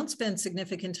people don't spend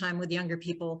significant time with younger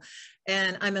people.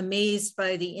 And I'm amazed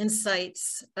by the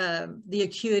insights, the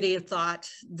acuity of thought,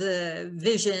 the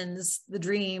visions, the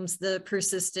dreams, the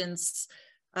persistence,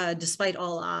 despite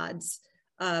all odds,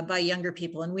 by younger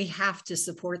people. And we have to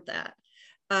support that.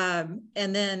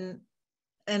 And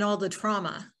all the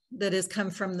trauma that has come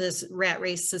from this rat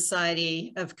race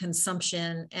society of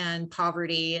consumption and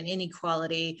poverty and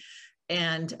inequality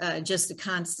and just a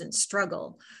constant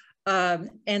struggle.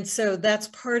 And so that's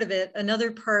part of it.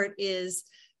 Another part is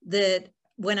that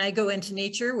when I go into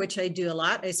nature, which I do a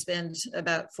lot, I spend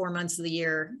about 4 months of the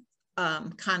year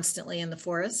constantly in the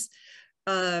forest.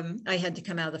 I had to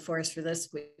come out of the forest for this,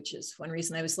 which is one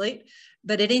reason I was late.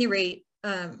 But at any rate,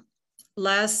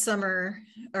 last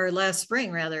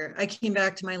spring rather, I came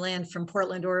back to my land from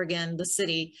Portland, Oregon, the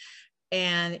city,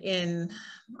 and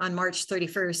on March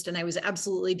 31st, and I was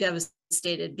absolutely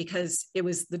devastated because it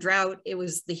was the drought, it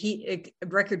was the heat,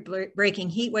 record-breaking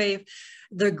heat wave.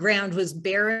 The ground was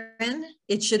barren.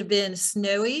 It should have been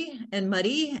snowy and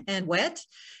muddy and wet.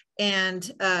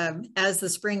 And as the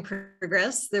spring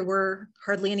progressed, there were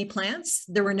hardly any plants.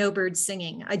 There were no birds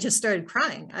singing. I just started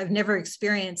crying. I've never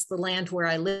experienced the land where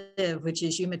I live, which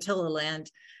is Umatilla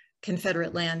land,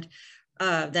 Confederate land,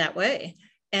 that way.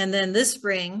 And then this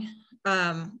spring,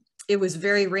 it was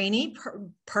very rainy,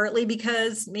 partly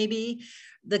because maybe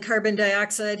the carbon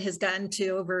dioxide has gotten to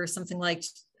over something like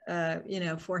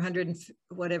 400 and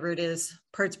whatever it is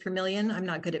parts per million. I'm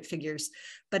not good at figures,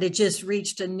 but it just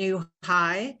reached a new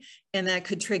high, and that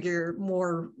could trigger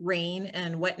more rain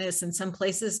and wetness in some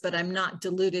places, but I'm not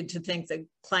deluded to think that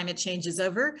climate change is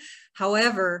over.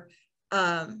 However,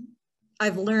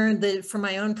 I've learned that for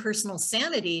my own personal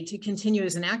sanity to continue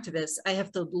as an activist, I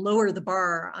have to lower the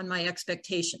bar on my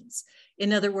expectations.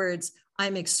 In other words,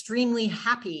 I'm extremely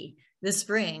happy this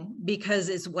spring because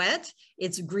it's wet,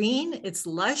 it's green, it's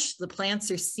lush, the plants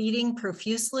are seeding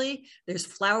profusely, there's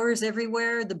flowers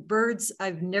everywhere, the birds,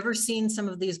 I've never seen some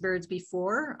of these birds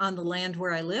before on the land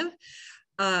where I live,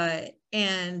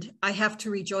 and I have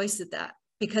to rejoice at that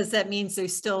because that means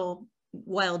there's still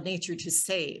wild nature to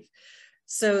save.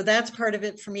 So that's part of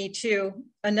it for me too.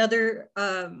 Another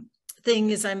thing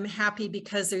is I'm happy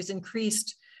because there's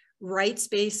increased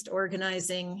rights-based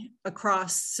organizing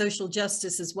across social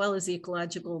justice as well as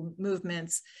ecological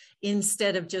movements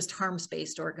instead of just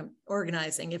harms-based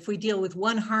organizing. If we deal with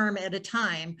one harm at a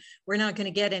time, we're not going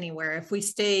to get anywhere. If we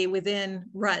stay within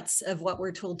ruts of what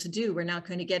we're told to do, we're not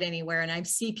going to get anywhere. And I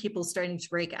see people starting to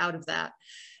break out of that.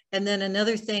 And then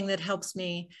another thing that helps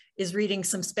me is reading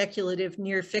some speculative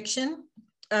near fiction.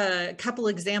 A couple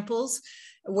examples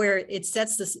where it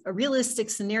sets a realistic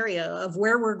scenario of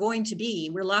where we're going to be.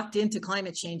 We're locked into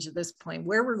climate change at this point,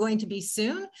 where we're going to be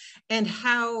soon, and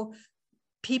how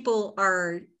people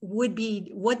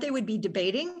what they would be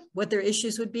debating, what their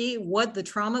issues would be, what the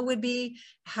trauma would be,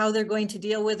 how they're going to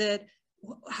deal with it,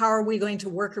 how are we going to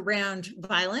work around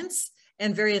violence,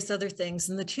 and various other things.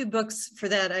 And the two books for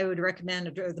that I would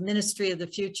recommend are The Ministry of the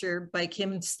Future by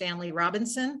Kim Stanley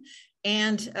Robinson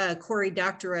and Cory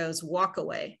Doctorow's Walk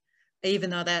Away, even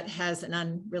though that has an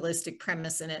unrealistic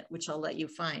premise in it, which I'll let you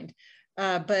find.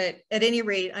 But at any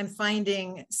rate, I'm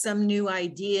finding some new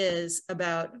ideas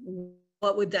about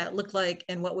what would that look like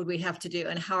and what would we have to do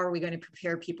and how are we going to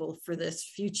prepare people for this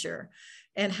future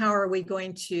and how are we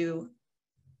going to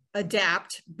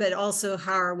adapt, but also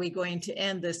how are we going to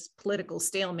end this political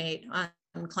stalemate on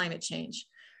climate change.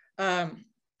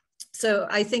 So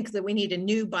I think that we need a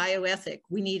new bioethic.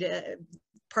 We need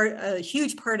a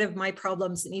huge part of my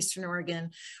problems in Eastern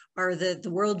Oregon are that the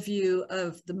worldview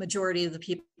of the majority of the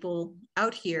people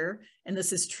out here, and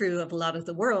this is true of a lot of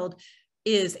the world,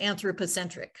 is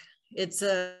anthropocentric. It's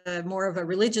more of a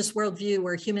religious worldview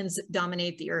where humans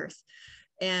dominate the earth.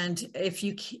 And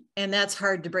that's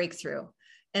hard to break through.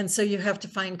 And so you have to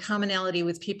find commonality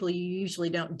with people you usually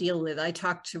don't deal with. I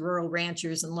talk to rural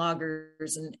ranchers and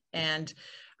loggers, and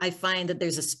I find that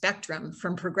there's a spectrum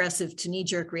from progressive to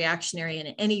knee-jerk reactionary in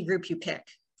any group you pick,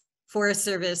 Forest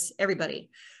Service, everybody.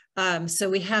 So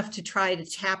we have to try to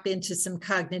tap into some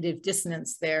cognitive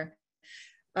dissonance there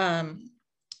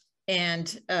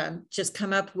and just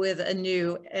come up with a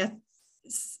new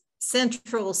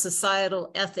central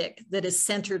societal ethic that is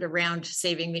centered around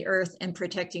saving the earth and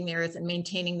protecting the earth and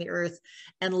maintaining the earth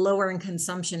and lowering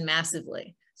consumption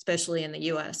massively, especially in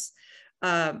the US.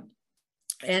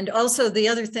 And also the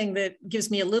other thing that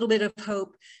gives me a little bit of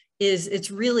hope is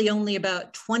it's really only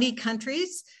about 20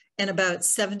 countries and about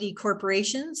 70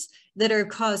 corporations that are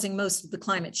causing most of the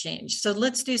climate change. So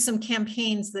let's do some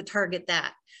campaigns that target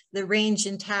that, the range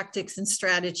in tactics and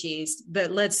strategies,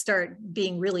 but let's start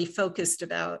being really focused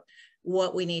about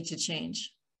what we need to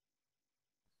change.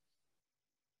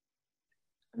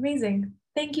 Amazing.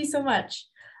 Thank you so much.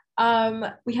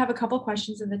 We have a couple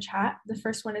questions in the chat. The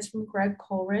first one is from Greg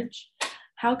Coleridge.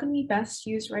 How can we best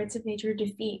use rights of nature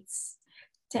defeats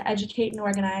to educate and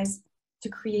organize to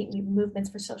create new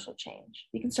movements for social change?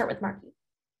 We can start with Marky.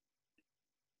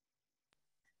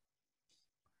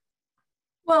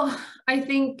 Well, I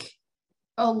think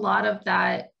a lot of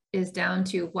that is down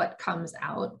to what comes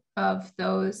out of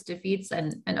those defeats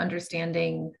and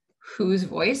understanding whose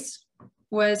voice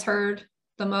was heard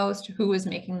the most, who was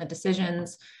making the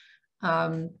decisions.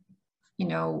 You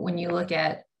know, when you look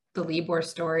at the Libor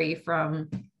story from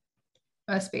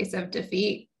a space of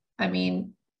defeat, I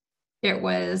mean, it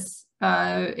was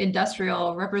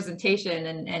industrial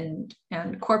representation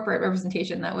and corporate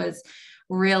representation that was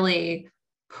really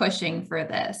pushing for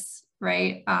this,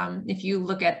 right? If you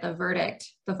look at the verdict,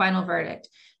 the final verdict,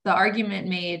 the argument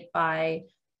made by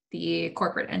the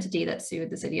corporate entity that sued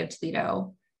the city of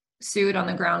Toledo sued on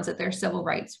the grounds that their civil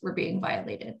rights were being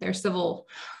violated, their civil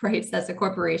rights as a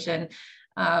corporation.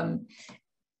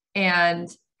 And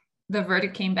the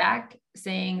verdict came back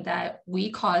saying that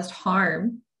we caused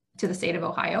harm to the state of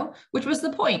Ohio, which was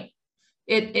the point.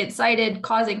 It cited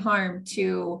causing harm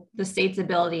to the state's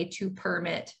ability to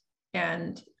permit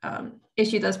and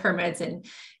issue those permits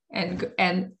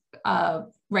and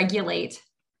regulate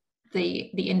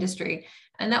the industry.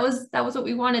 And that was what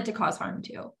we wanted to cause harm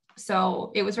to.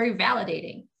 So it was very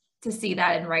validating to see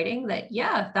that in writing, that,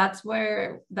 yeah, that's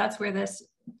where this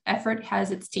effort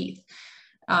has its teeth.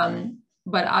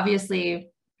 But obviously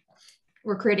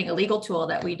we're creating a legal tool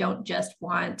that we don't just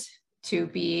want to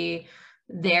be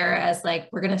there as like,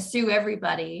 we're going to sue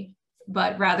everybody,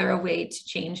 but rather a way to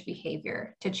change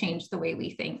behavior, to change the way we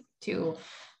think, to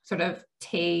sort of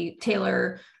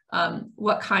tailor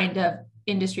what kind of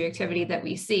industry activity that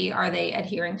we see. Are they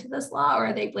adhering to this law, or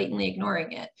are they blatantly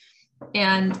ignoring it?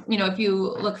 And, you know, if you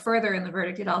look further in the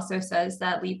verdict, it also says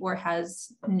that Libor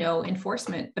has no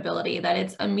enforcement ability, that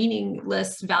it's a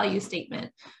meaningless value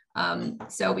statement.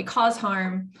 So we cause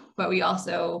harm, but we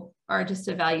also are just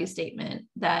a value statement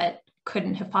that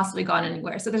couldn't have possibly gone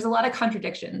anywhere. So there's a lot of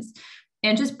contradictions,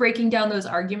 and just breaking down those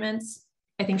arguments,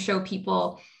 I think, show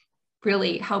people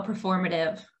really how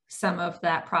performative some of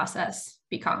that process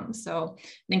becomes. So I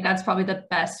think that's probably the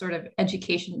best sort of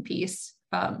education piece,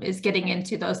 is getting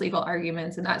into those legal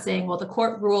arguments and not saying, well, the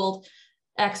court ruled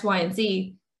X, Y, and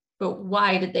Z, but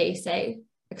why did they say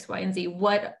X, Y, and Z?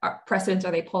 What precedents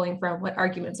are they pulling from? What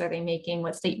arguments are they making?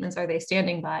 What statements are they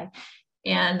standing by?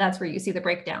 And that's where you see the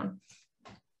breakdown.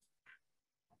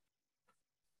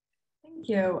 Thank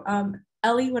you.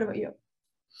 Ellie, what about you?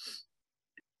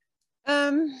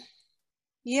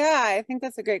 Yeah, I think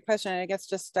that's a great question. I guess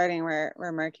just starting where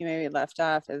Marky maybe left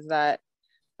off is that,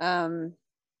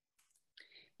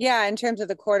 yeah, in terms of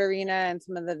the court arena and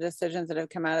some of the decisions that have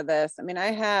come out of this, I mean, I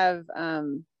have a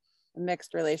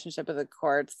mixed relationship with the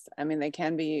courts. I mean, they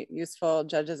can be useful.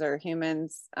 Judges are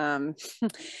humans.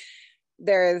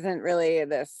 There isn't really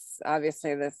this,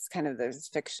 obviously, this kind of, there's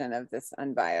fiction of this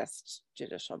unbiased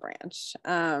judicial branch.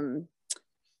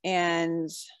 And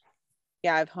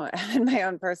yeah, I've had my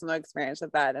own personal experience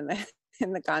with that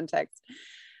in the context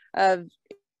of,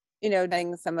 you know,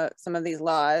 knowing some of these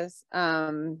laws.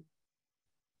 And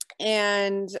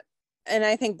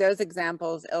I think those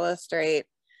examples illustrate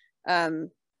how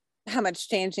much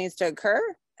change needs to occur,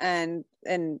 and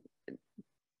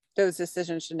those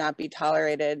decisions should not be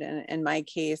tolerated. And in my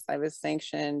case, I was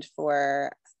sanctioned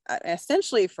for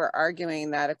essentially for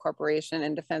arguing that a corporation,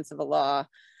 in defense of a law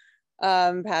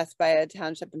passed by a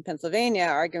township in Pennsylvania,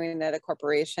 arguing that a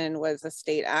corporation was a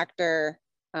state actor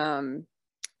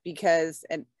because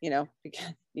a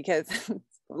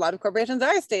lot of corporations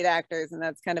are state actors, and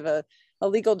that's kind of a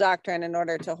legal doctrine. In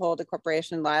order to hold a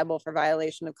corporation liable for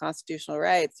violation of constitutional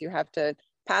rights, you have to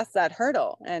pass that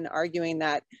hurdle, and arguing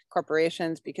that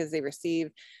corporations, because they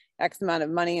receive X amount of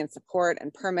money and support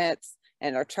and permits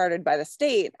and are chartered by the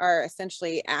state, are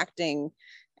essentially acting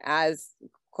as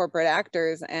corporate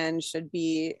actors and should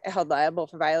be held liable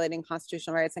for violating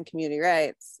constitutional rights and community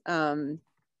rights.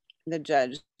 The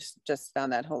judge just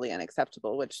found that wholly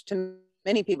unacceptable, which to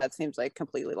many people that seems like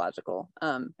completely logical.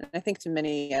 And I think to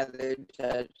many other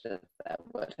judges that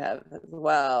would have as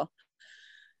well.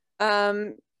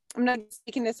 I'm not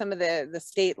speaking to some of the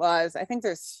state laws. I think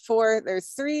there's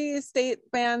 3 state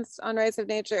bans on rights of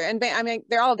nature, and I mean,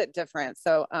 they're all a bit different.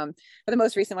 So but the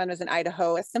most recent one was in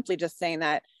Idaho. It's simply just saying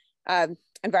that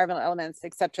environmental elements,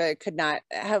 etc., could not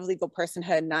have legal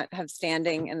personhood, not have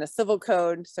standing in the civil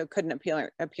code, so couldn't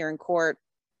appear in court.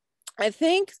 I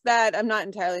think that, I'm not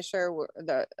entirely sure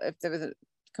if there was a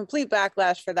complete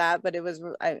backlash for that, but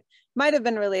I might have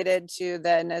been related to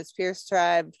the Nez Perce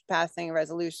tribe passing a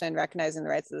resolution recognizing the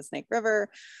rights of the Snake River,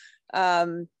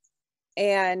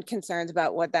 and concerns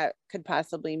about what that could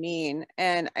possibly mean.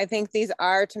 And I think these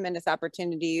are tremendous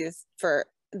opportunities for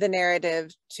the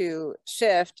narrative to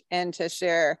shift and to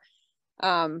share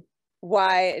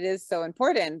why it is so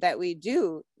important that we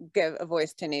do give a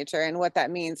voice to nature and what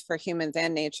that means for humans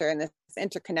and nature, and this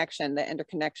interconnection, the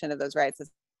interconnection of those rights, as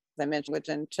I mentioned, which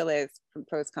in Chile's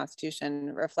proposed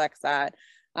constitution reflects that.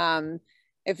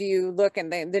 If you look in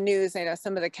the news, you know,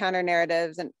 some of the counter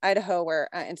narratives in Idaho were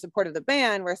in support of the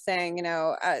ban were saying, you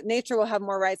know, nature will have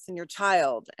more rights than your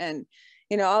child, and,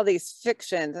 you know, all these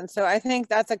fictions. And so I think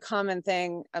that's a common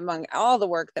thing among all the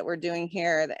work that we're doing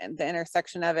here, the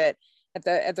intersection of it.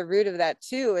 At the root of that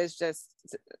too is just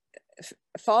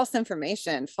false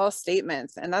information, false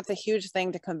statements, and that's a huge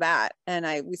thing to combat.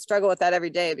 And we struggle with that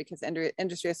every day because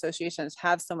industry associations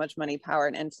have so much money, power,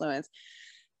 and influence.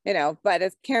 You know, but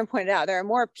as Karen pointed out, there are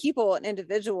more people and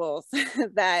individuals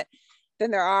than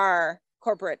there are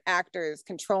corporate actors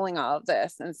controlling all of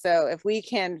this. And so if we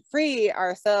can free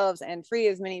ourselves and free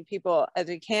as many people as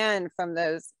we can from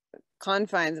those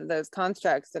confines of those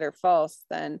constructs that are false,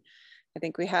 then I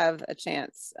think we have a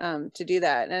chance to do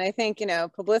that. And I think, you know,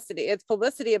 publicity, it's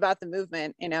publicity about the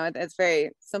movement, you know, it's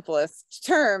very simplest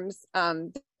terms.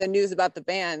 The news about the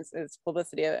bans is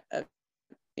publicity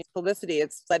publicity.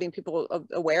 It's letting people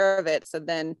aware of it, so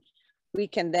then we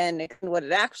can then what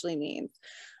it actually means,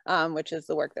 which is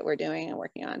the work that we're doing and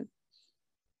working on.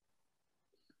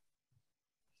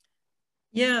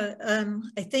 Yeah,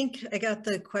 I think I got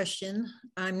the question.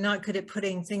 I'm not good at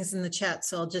putting things in the chat,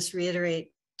 so I'll just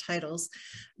reiterate titles.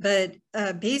 But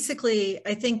basically,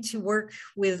 I think to work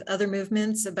with other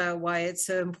movements about why it's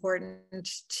so important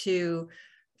to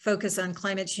focus on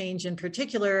climate change in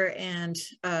particular, and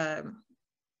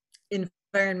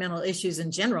environmental issues in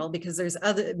general, because there's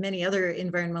many other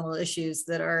environmental issues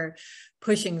that are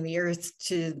pushing the earth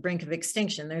to the brink of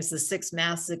extinction. There's the 6th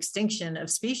mass extinction of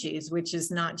species, which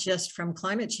is not just from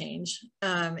climate change.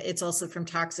 It's also from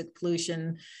toxic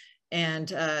pollution and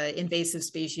invasive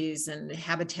species and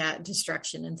habitat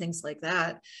destruction and things like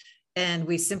that. And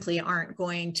we simply aren't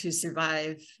going to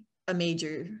survive a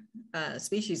major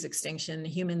species extinction.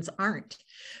 Humans aren't.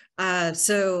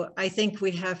 So I think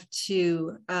we have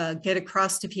to get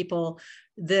across to people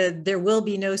that there will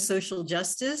be no social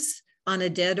justice on a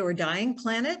dead or dying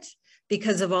planet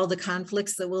because of all the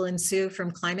conflicts that will ensue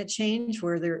from climate change,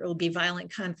 where there will be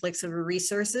violent conflicts over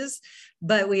resources.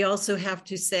 But we also have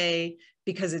to say,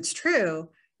 because it's true,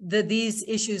 that these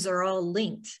issues are all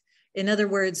linked. In other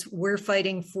words, we're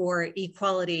fighting for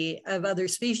equality of other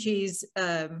species,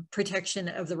 protection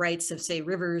of the rights of, say,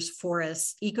 rivers,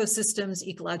 forests, ecosystems,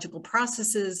 ecological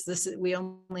processes. We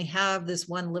only have this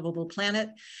one livable planet.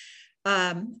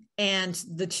 And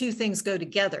the two things go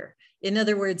together. In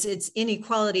other words, it's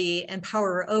inequality and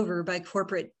power over by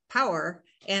corporate power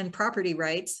and property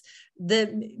rights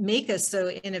that make us so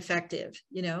ineffective,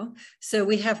 you know? So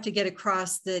we have to get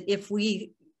across that if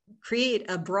we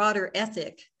create a broader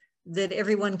ethic that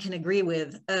everyone can agree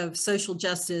with of social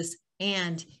justice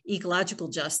and ecological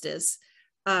justice,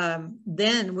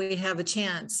 then we have a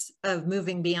chance of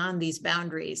moving beyond these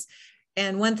boundaries.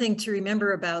 And one thing to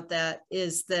remember about that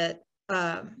is that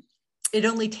it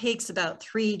only takes about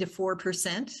 3 to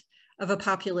 4% of a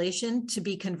population to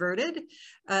be converted,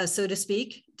 so to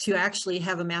speak, to actually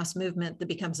have a mass movement that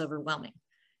becomes overwhelming.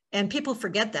 And people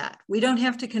forget that. We don't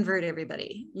have to convert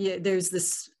everybody. There's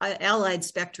this allied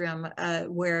spectrum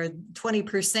where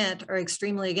 20% are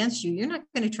extremely against you. You're not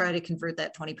going to try to convert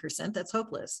that 20%. That's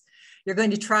hopeless. You're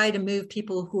going to try to move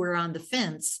people who are on the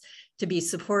fence to be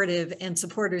supportive and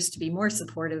supporters to be more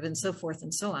supportive, and so forth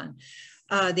and so on.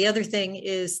 The other thing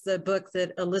is the book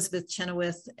that Elizabeth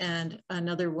Chenoweth and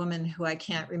another woman who I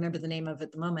can't remember the name of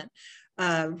at the moment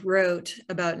wrote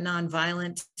about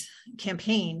nonviolent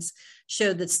campaigns,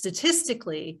 showed that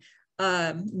statistically,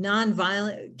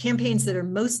 nonviolent campaigns that are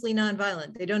mostly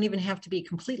nonviolent, they don't even have to be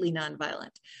completely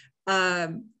nonviolent,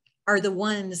 are the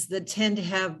ones that tend to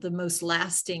have the most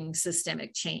lasting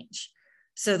systemic change.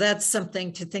 So that's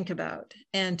something to think about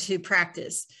and to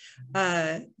practice.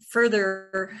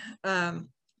 Further,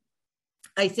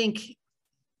 I think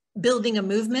building a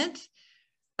movement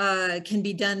can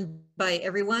be done by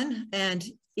everyone. And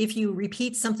if you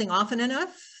repeat something often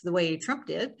enough, the way Trump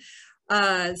did,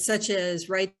 such as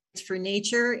rights for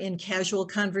nature in casual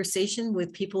conversation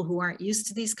with people who aren't used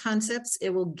to these concepts, it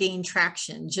will gain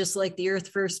traction. Just like the Earth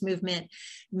First movement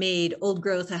made old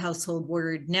growth a household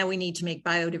word, now we need to make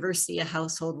biodiversity a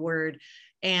household word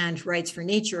and rights for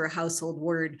nature a household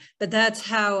word. But that's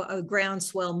how a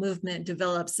groundswell movement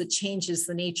develops that changes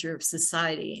the nature of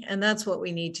society. And that's what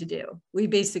we need to do. We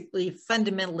basically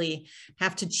fundamentally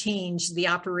have to change the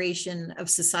operation of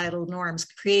societal norms,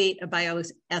 create a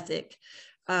bioethic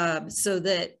so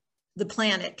that the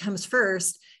planet comes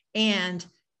first. And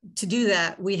to do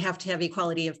that, we have to have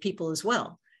equality of people as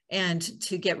well. and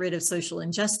to get rid of social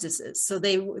injustices. So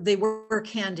they work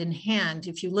hand in hand.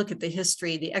 If you look at the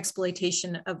history, the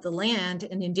exploitation of the land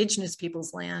and indigenous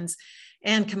people's lands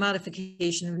and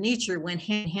commodification of nature went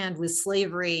hand in hand with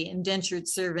slavery, indentured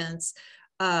servants,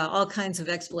 all kinds of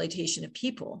exploitation of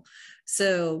people.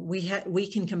 So we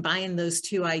can combine those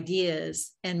two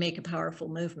ideas and make a powerful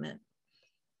movement.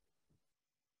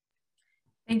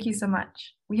 Thank you so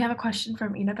much. We have a question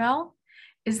from Inabel.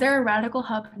 Is there a radical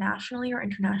hub nationally or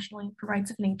internationally for rights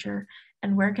of nature,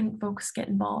 and where can folks get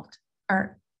involved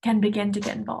or can begin to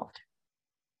get involved?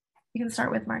 We can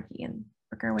start with Marky and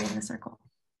work our way in the circle.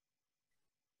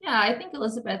 Yeah, I think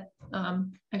Elizabeth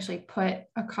actually put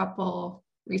a couple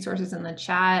resources in the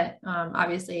chat.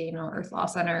 Obviously, you know, Earth Law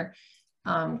Center,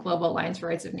 Global Alliance for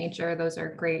Rights of Nature, those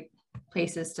are great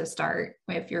places to start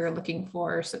if you're looking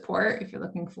for support, if you're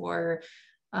looking for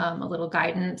a little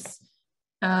guidance.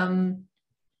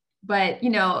 But, you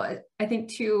know, I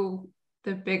think too,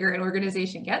 the bigger an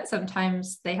organization gets,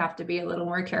 sometimes they have to be a little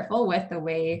more careful with the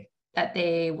way that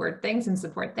they word things and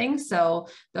support things. So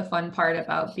the fun part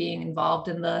about being involved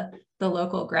in the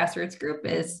local grassroots group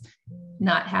is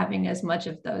not having as much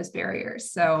of those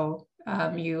barriers. So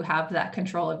you have that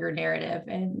control of your narrative,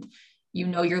 and you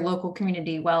know your local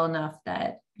community well enough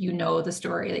that you know the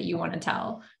story that you want to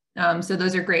tell. So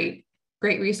those are great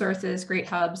resources, great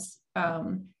hubs.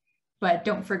 But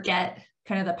don't forget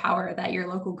kind of the power that your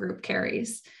local group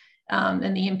carries,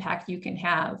 and the impact you can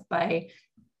have by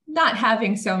not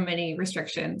having so many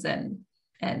restrictions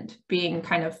and being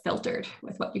kind of filtered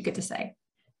with what you get to say.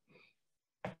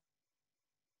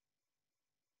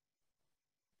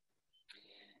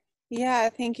 Yeah,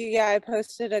 thank you. Yeah, I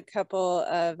posted a couple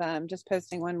of, just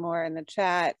posting one more in the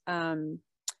chat.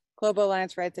 Global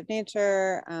Alliance for Rights of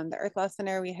Nature, the Earth Law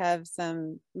Center, we have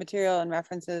some material and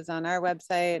references on our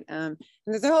website. And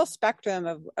there's a whole spectrum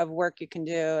of work you can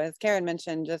do. As Karen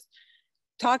mentioned, just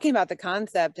talking about the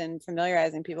concept and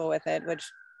familiarizing people with it, which,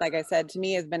 like I said, to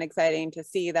me has been exciting to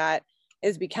see that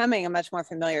is becoming a much more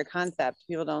familiar concept.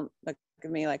 People don't look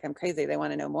at me like I'm crazy. They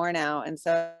want to know more now. And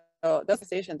so those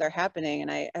conversations are happening.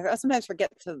 And I sometimes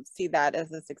forget to see that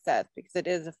as a success, because it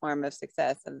is a form of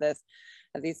success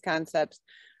of these concepts.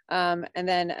 And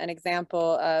then an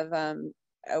example of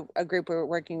a group we're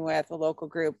working with, a local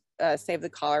group, Save the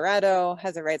Colorado,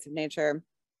 has a rights of nature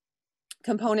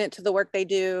component to the work they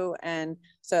do. And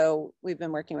so we've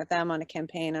been working with them on a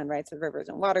campaign on rights of rivers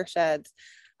and watersheds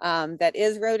that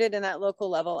is rooted in that local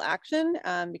level action,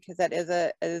 because that is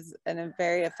a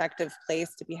very effective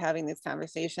place to be having these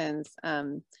conversations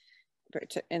in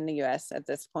the US at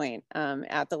this point.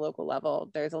 At the local level,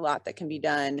 there's a lot that can be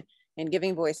done in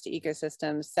giving voice to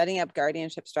ecosystems, setting up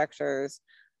guardianship structures,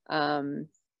 and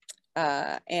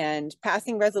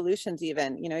passing resolutions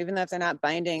even though if they're not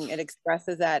binding, it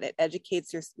expresses that, it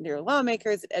educates your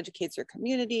lawmakers, it educates your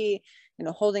community,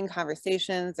 holding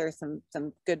conversations. There's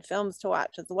some good films to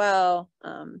watch as well.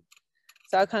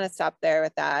 So I'll kind of stop there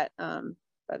with that.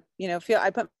 But I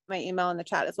put my email in the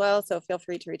chat as well, so feel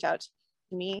free to reach out to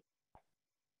me.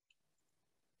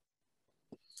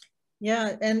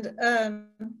 Yeah, and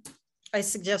I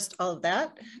suggest all of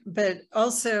that, but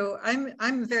also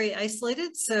I'm very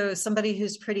isolated. So somebody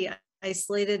who's pretty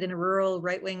isolated in a rural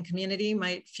right-wing community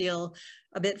might feel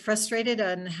a bit frustrated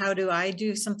on how do I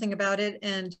do something about it.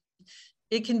 And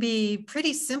it can be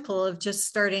pretty simple of just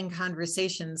starting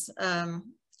conversations.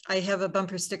 I have a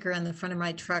bumper sticker on the front of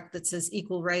my truck that says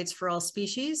equal rights for all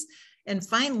species. And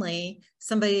finally,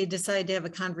 somebody decided to have a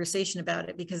conversation about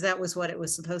it, because that was what it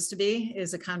was supposed to be,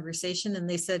 is a conversation. And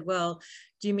they said, well,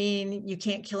 do you mean you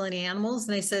can't kill any animals?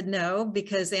 And I said, no,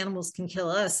 because animals can kill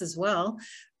us as well.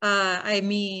 I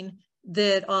mean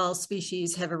that all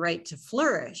species have a right to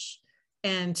flourish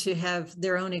and to have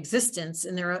their own existence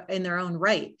in their own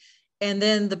right. And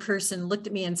then the person looked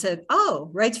at me and said, oh,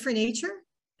 rights for nature?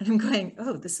 And I'm going,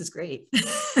 oh, this is great.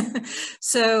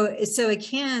 So it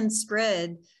can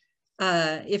spread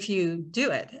if you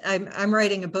do it. I'm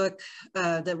writing a book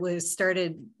that was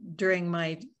started during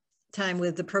my time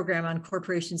with the program on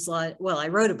corporations law. Well, I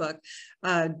wrote a book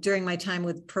during my time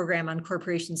with the program on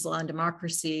corporations law and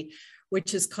democracy,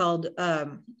 which is called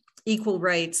Equal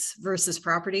Rights versus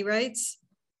Property Rights.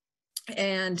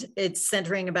 And it's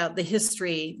centering about the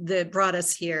history that brought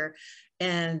us here.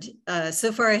 And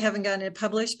so far I haven't gotten it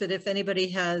published, but if anybody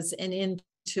has an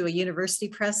to a university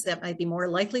press that might be more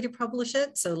likely to publish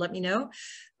it. So let me know.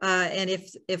 And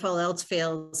if all else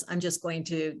fails, I'm just going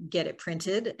to get it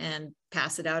printed and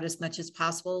pass it out as much as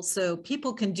possible. So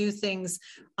people can do things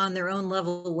on their own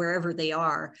level wherever they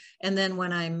are. And then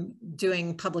when I'm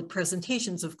doing public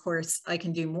presentations, of course, I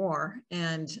can do more.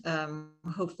 And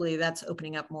hopefully that's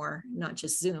opening up more, not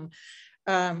just Zoom.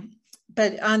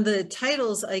 But on the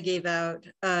titles I gave out,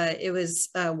 it was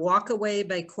Walk Away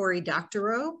by Cory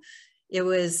Doctorow. It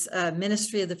was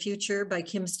Ministry of the Future by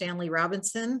Kim Stanley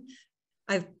Robinson.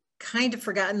 I've kind of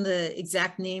forgotten the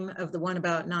exact name of the one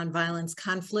about nonviolence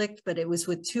conflict, but it was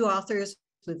with two authors,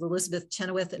 with Elizabeth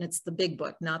Chenoweth, and it's the big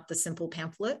book, not the simple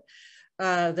pamphlet.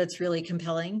 That's really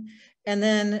compelling. And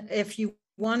then if you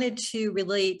wanted to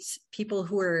relate people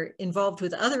who are involved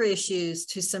with other issues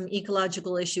to some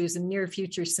ecological issues and near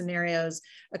future scenarios,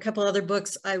 a couple other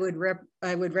books I would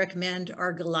recommend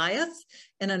are Goliath.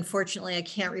 And unfortunately, I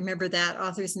can't remember that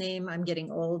author's name. I'm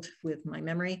getting old with my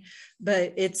memory,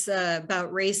 but it's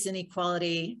about race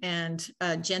inequality and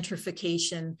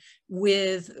gentrification,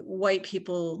 with white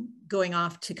people going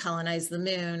off to colonize the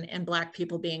moon and Black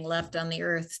people being left on the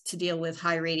earth to deal with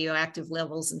high radioactive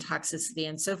levels and toxicity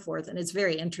and so forth. And it's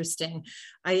very interesting.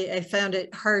 I found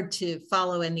it hard to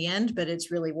follow in the end, but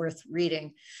it's really worth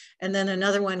reading. And then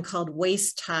another one called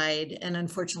Waste Tide. And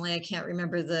unfortunately, I can't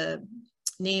remember the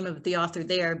name of the author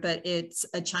there, but it's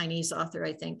a Chinese author,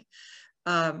 I think.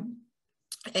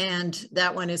 And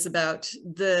that one is about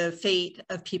the fate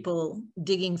of people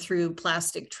digging through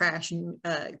plastic trash,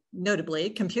 notably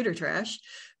computer trash,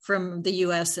 from the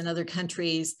US and other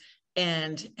countries,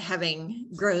 and having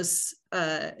gross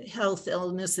health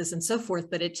illnesses and so forth,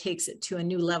 but it takes it to a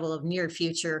new level of near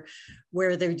future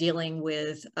where they're dealing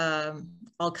with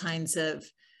all kinds of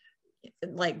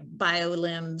like bio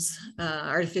limbs,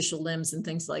 artificial limbs and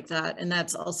things like that. And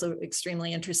that's also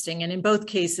extremely interesting. And in both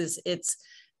cases, it's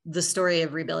the story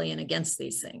of rebellion against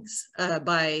these things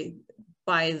by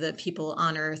the people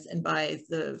on Earth and by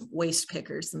the waste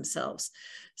pickers themselves.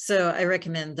 So I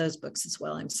recommend those books as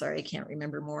well. I'm sorry, I can't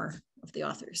remember more of the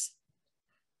authors.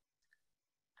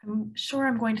 I'm sure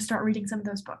I'm going to start reading some of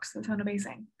those books. They sound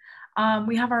amazing.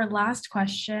 We have our last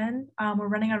question. We're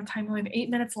running out of time. We have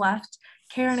 8 minutes left.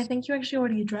 Karen, I think you actually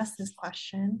already addressed this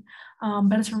question,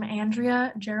 but it's from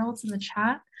Andrea Gerald's in the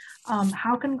chat.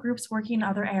 How can groups working in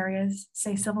other areas,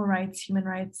 say civil rights, human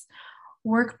rights,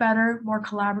 work better, more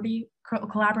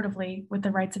collaboratively with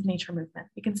the rights of nature movement?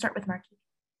 We can start with Marky.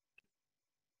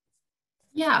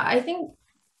 Yeah, I think,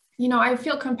 I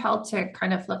feel compelled to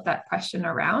kind of flip that question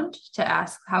around to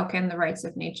ask, how can the rights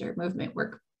of nature movement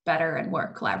work better and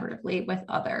more collaboratively with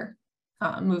other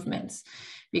movements?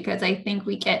 Because I think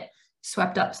we get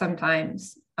swept up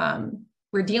sometimes.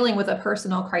 We're dealing with a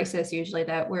personal crisis usually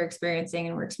that we're experiencing,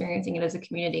 and we're experiencing it as a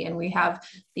community. And we have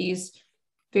these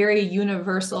very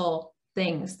universal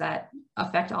things that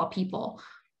affect all people.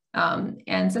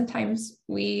 And sometimes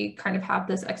we kind of have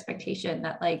this expectation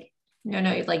that no,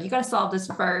 like you got to solve this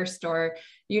first, or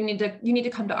you need to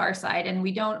come to our side. And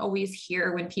we don't always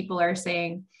hear when people are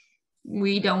saying,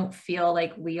 we don't feel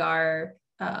like we are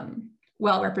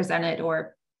well represented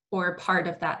or part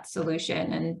of that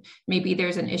solution. And maybe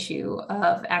there's an issue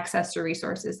of access to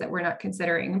resources that we're not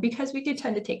considering, because we do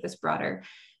tend to take this broader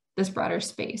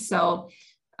space. So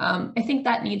I think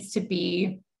that needs to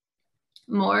be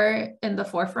more in the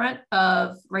forefront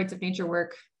of rights of nature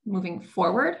work moving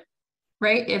forward,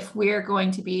 right? If we're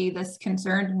going to be this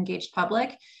concerned, engaged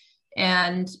public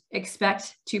and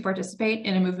expect to participate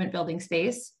in a movement building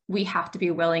space, we have to be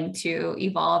willing to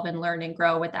evolve and learn and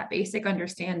grow with that basic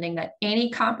understanding that any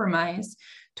compromise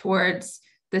towards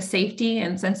the safety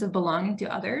and sense of belonging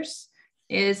to others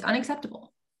is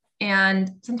unacceptable. And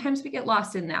sometimes we get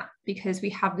lost in that because we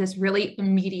have this really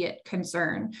immediate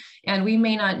concern, and we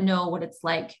may not know what it's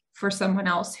like for someone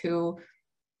else who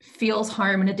feels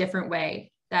harm in a different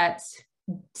way that's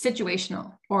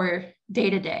situational or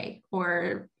day-to-day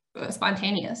or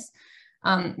spontaneous.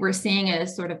 We're seeing it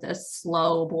as sort of this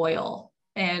slow boil,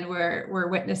 and we're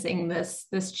witnessing this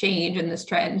change and this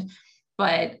trend,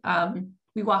 but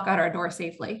we walk out our door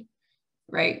safely,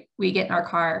 right? We get in our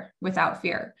car without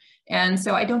fear. And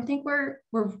so I don't think we're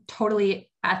totally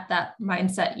at that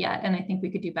mindset yet, and I think we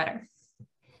could do better.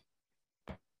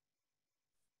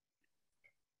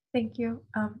 Thank you.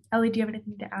 Ellie, do you have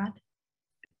anything to add?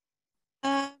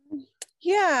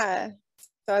 Yeah,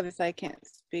 so obviously I can't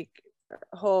speak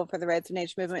whole for the rights of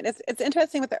nature movement. It's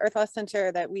interesting with the Earth Law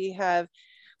Center that we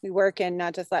work in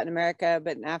not just Latin America,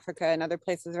 but in Africa and other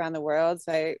places around the world.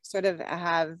 So I sort of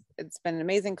it's been an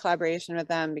amazing collaboration with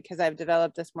them because I've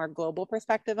developed this more global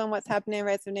perspective on what's happening in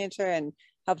rights of nature. And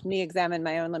helped me examine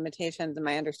my own limitations and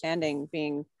my understanding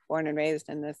being born and raised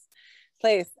in this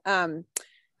place.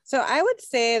 So I would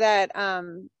say that,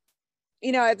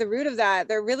 you know, at the root of that,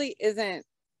 there really isn't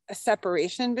a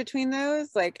separation between those.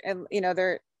 Like, and, you know,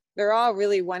 they're all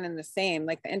really one and the same,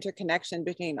 like the interconnection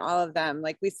between all of them.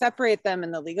 Like we separate them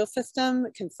in the legal system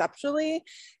conceptually,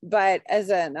 but as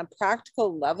a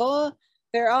practical level,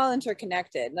 they're all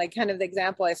interconnected. Like kind of the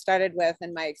example I started with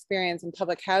in my experience in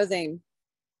public housing.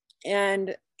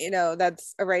 And, you know,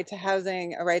 that's a right to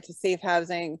housing, a right to safe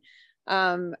housing,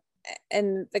 and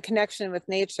the connection with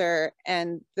nature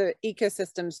and the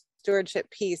ecosystem stewardship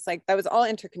piece, like that was all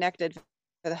interconnected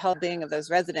for the well-being of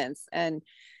those residents. And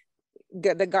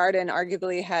the garden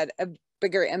arguably had a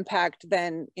bigger impact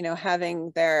than, you know,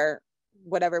 having their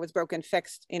whatever was broken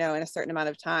fixed, you know, in a certain amount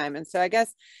of time. And so I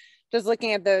guess just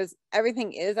looking at those,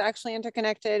 everything is actually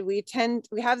interconnected. We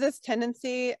have this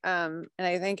tendency, and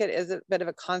I think it is a bit of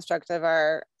a construct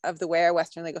of the way our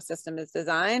Western legal system is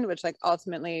designed, which like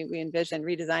ultimately we envision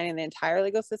redesigning the entire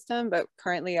legal system, but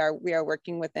currently we are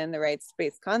working within the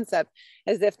rights-based concept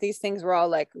as if these things were all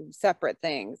like separate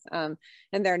things, and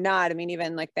they're not. I mean,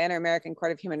 even like the Inter-American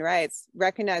Court of Human Rights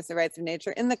recognized the rights of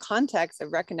nature in the context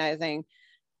of recognizing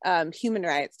human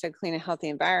rights to a clean and healthy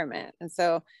environment. And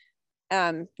so,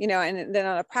 you know, and then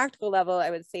on a practical level,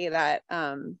 I would say that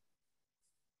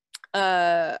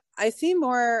I see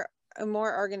more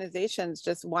organizations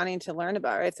just wanting to learn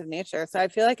about rights of nature. So I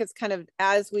feel like it's kind of,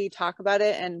 as we talk about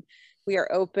it and we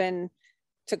are open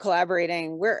to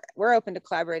collaborating, we're open to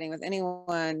collaborating with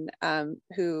anyone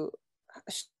who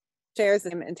shares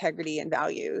the integrity and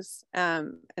values.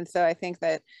 And so I think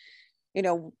that, you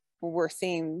know, we're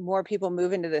seeing more people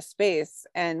move into this space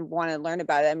and want to learn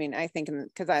about it. I mean, I think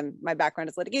because my background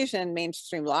is litigation,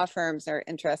 mainstream law firms are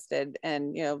interested,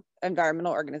 and, you know,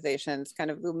 environmental organizations, kind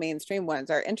of the mainstream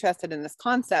ones, are interested in this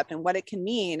concept and what it can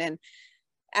mean. And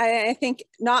I think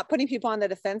not putting people on the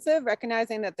defensive,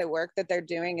 recognizing that the work that they're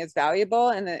doing is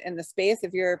valuable in the space.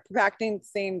 If you're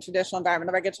practicing traditional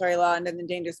environmental regulatory law under the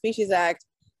Endangered Species Act,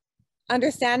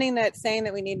 understanding that saying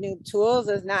that we need new tools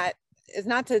is not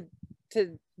to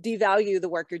devalue the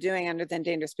work you're doing under the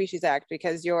Endangered Species Act,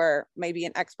 because you're maybe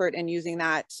an expert in using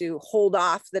that to hold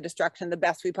off the destruction the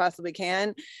best we possibly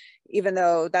can, even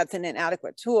though that's an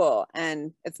inadequate tool.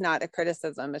 And it's not a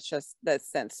criticism, it's just the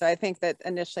sense. So I think that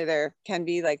initially there can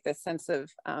be like this sense of,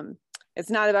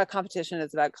 it's not about competition,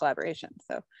 it's about collaboration.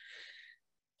 So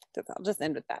I'll just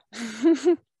end with that.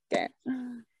 Okay.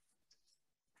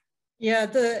 Yeah,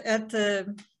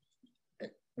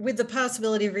 with the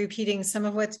possibility of repeating some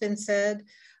of what's been said,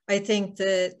 I think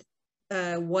that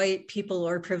white people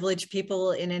or privileged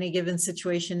people in any given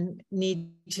situation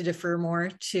need to defer more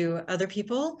to other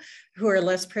people who are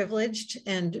less privileged,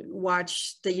 and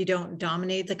watch that you don't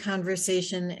dominate the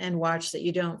conversation, and watch that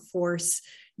you don't force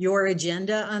your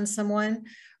agenda on someone.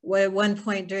 At one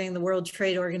point during the World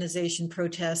Trade Organization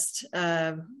protest,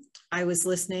 I was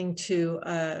listening to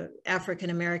an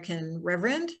African-American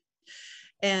reverend,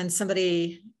 and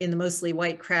somebody in the mostly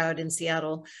white crowd in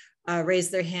Seattle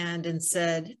raised their hand and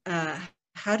said,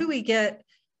 how do we get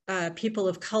people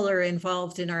of color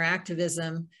involved in our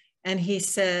activism? And he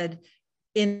said,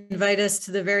 invite us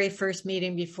to the very first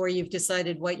meeting before you've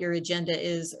decided what your agenda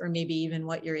is, or maybe even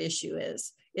what your issue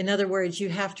is. In other words, you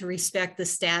have to respect the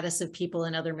status of people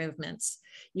in other movements.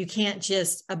 You can't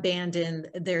just abandon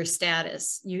their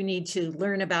status. You need to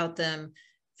learn about them,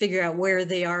 figure out where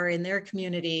they are in their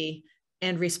community,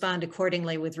 and respond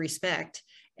accordingly with respect.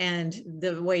 And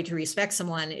the way to respect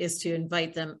someone is to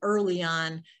invite them early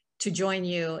on to join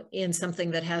you in something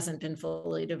that hasn't been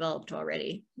fully developed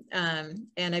already. And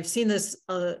I've seen this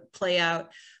play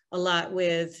out a lot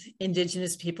with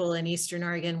Indigenous people in Eastern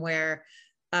Oregon, where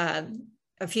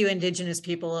a few Indigenous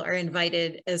people are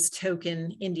invited as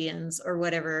token Indians or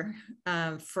whatever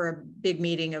for a big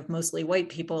meeting of mostly white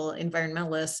people,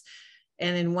 environmentalists.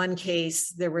 And in one case,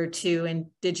 there were two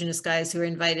Indigenous guys who were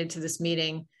invited to this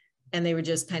meeting, and they were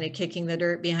just kind of kicking the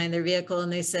dirt behind their vehicle.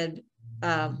 And they said,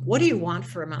 what do you want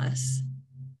from us?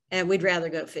 And we'd rather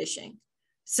go fishing.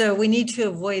 So we need to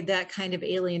avoid that kind of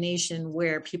alienation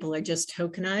where people are just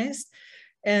tokenized.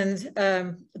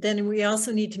 And then we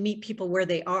also need to meet people where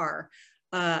they are.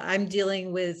 I'm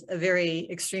dealing with a very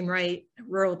extreme right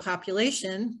rural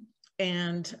population.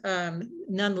 And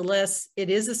nonetheless, it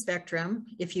is a spectrum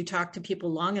if you talk to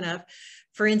people long enough.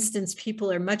 For instance, people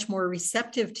are much more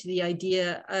receptive to the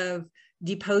idea of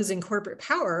deposing corporate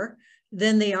power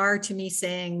than they are to me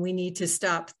saying we need to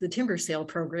stop the timber sale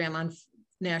program on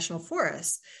national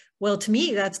forests. Well, to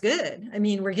me, that's good. I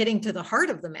mean, we're getting to the heart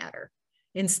of the matter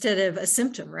instead of a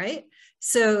symptom, right?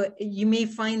 So you may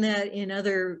find that in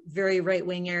other very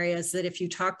right-wing areas, that if you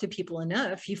talk to people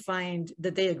enough, you find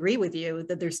that they agree with you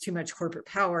that there's too much corporate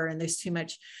power and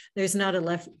there's not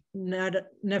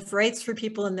enough rights for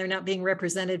people, and they're not being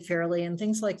represented fairly and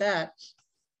things like that.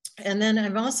 And then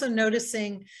I'm also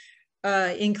noticing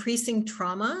increasing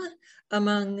trauma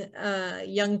among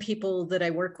young people that I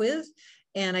work with.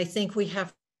 And I think we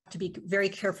have to be very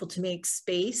careful to make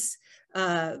space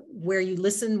where you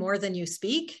listen more than you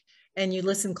speak, and you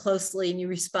listen closely and you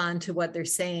respond to what they're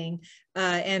saying.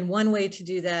 And one way to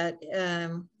do that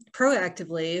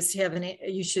proactively is to have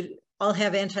you should all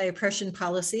have anti-oppression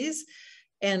policies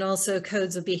and also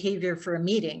codes of behavior for a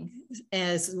meeting,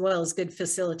 as well as good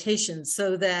facilitation,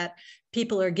 so that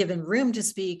people are given room to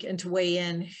speak and to weigh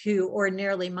in who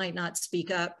ordinarily might not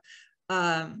speak up.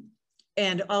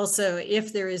 And also,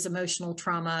 if there is emotional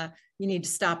trauma, you need to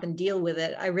stop and deal with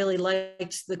it. I really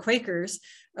liked the Quakers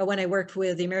when I worked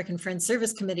with the American Friends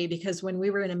Service Committee, because when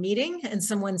we were in a meeting and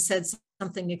someone said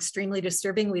something extremely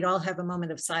disturbing, we'd all have a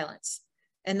moment of silence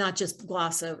and not just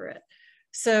gloss over it.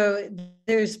 So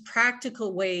there's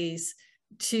practical ways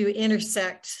to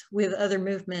intersect with other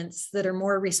movements that are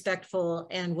more respectful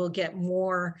and will get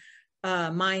more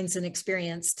minds and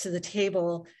experience to the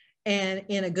table, and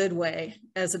in a good way,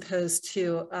 as opposed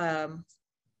to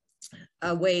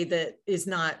a way that is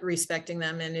not respecting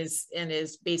them and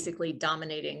is basically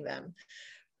dominating them.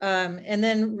 And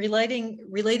then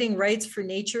relating rights for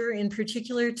nature, in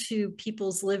particular, to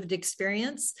people's lived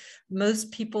experience.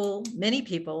 Many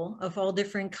people of all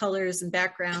different colors and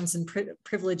backgrounds and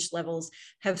privilege levels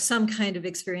have some kind of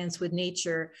experience with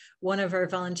nature. One of our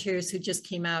volunteers who just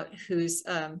came out, who's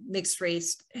mixed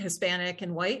race, Hispanic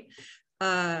and white,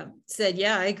 said,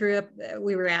 yeah, I grew up,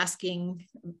 we were asking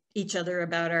each other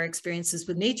about our experiences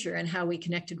with nature and how we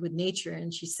connected with nature.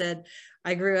 And she said,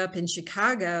 I grew up in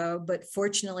Chicago, but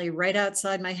fortunately right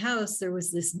outside my house, there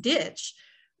was this ditch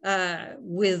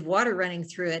with water running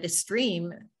through it, a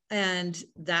stream. And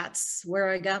that's where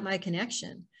I got my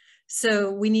connection. So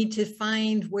we need to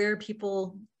find where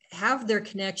people have their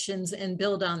connections and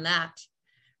build on that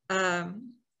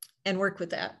and work with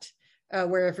that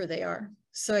wherever they are.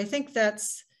 So I think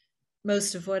that's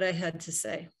most of what I had to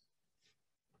say.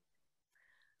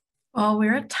 Well,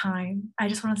 we're at time. I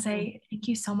just want to say thank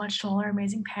you so much to all our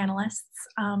amazing panelists.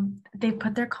 They've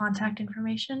put their contact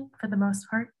information for the most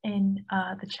part in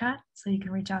the chat, so you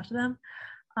can reach out to them.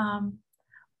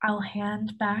 I'll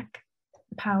hand back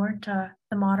the power to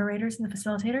the moderators and the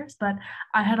facilitators, but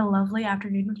I had a lovely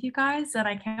afternoon with you guys, and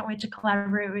I can't wait to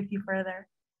collaborate with you further.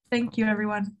 Thank you,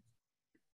 everyone.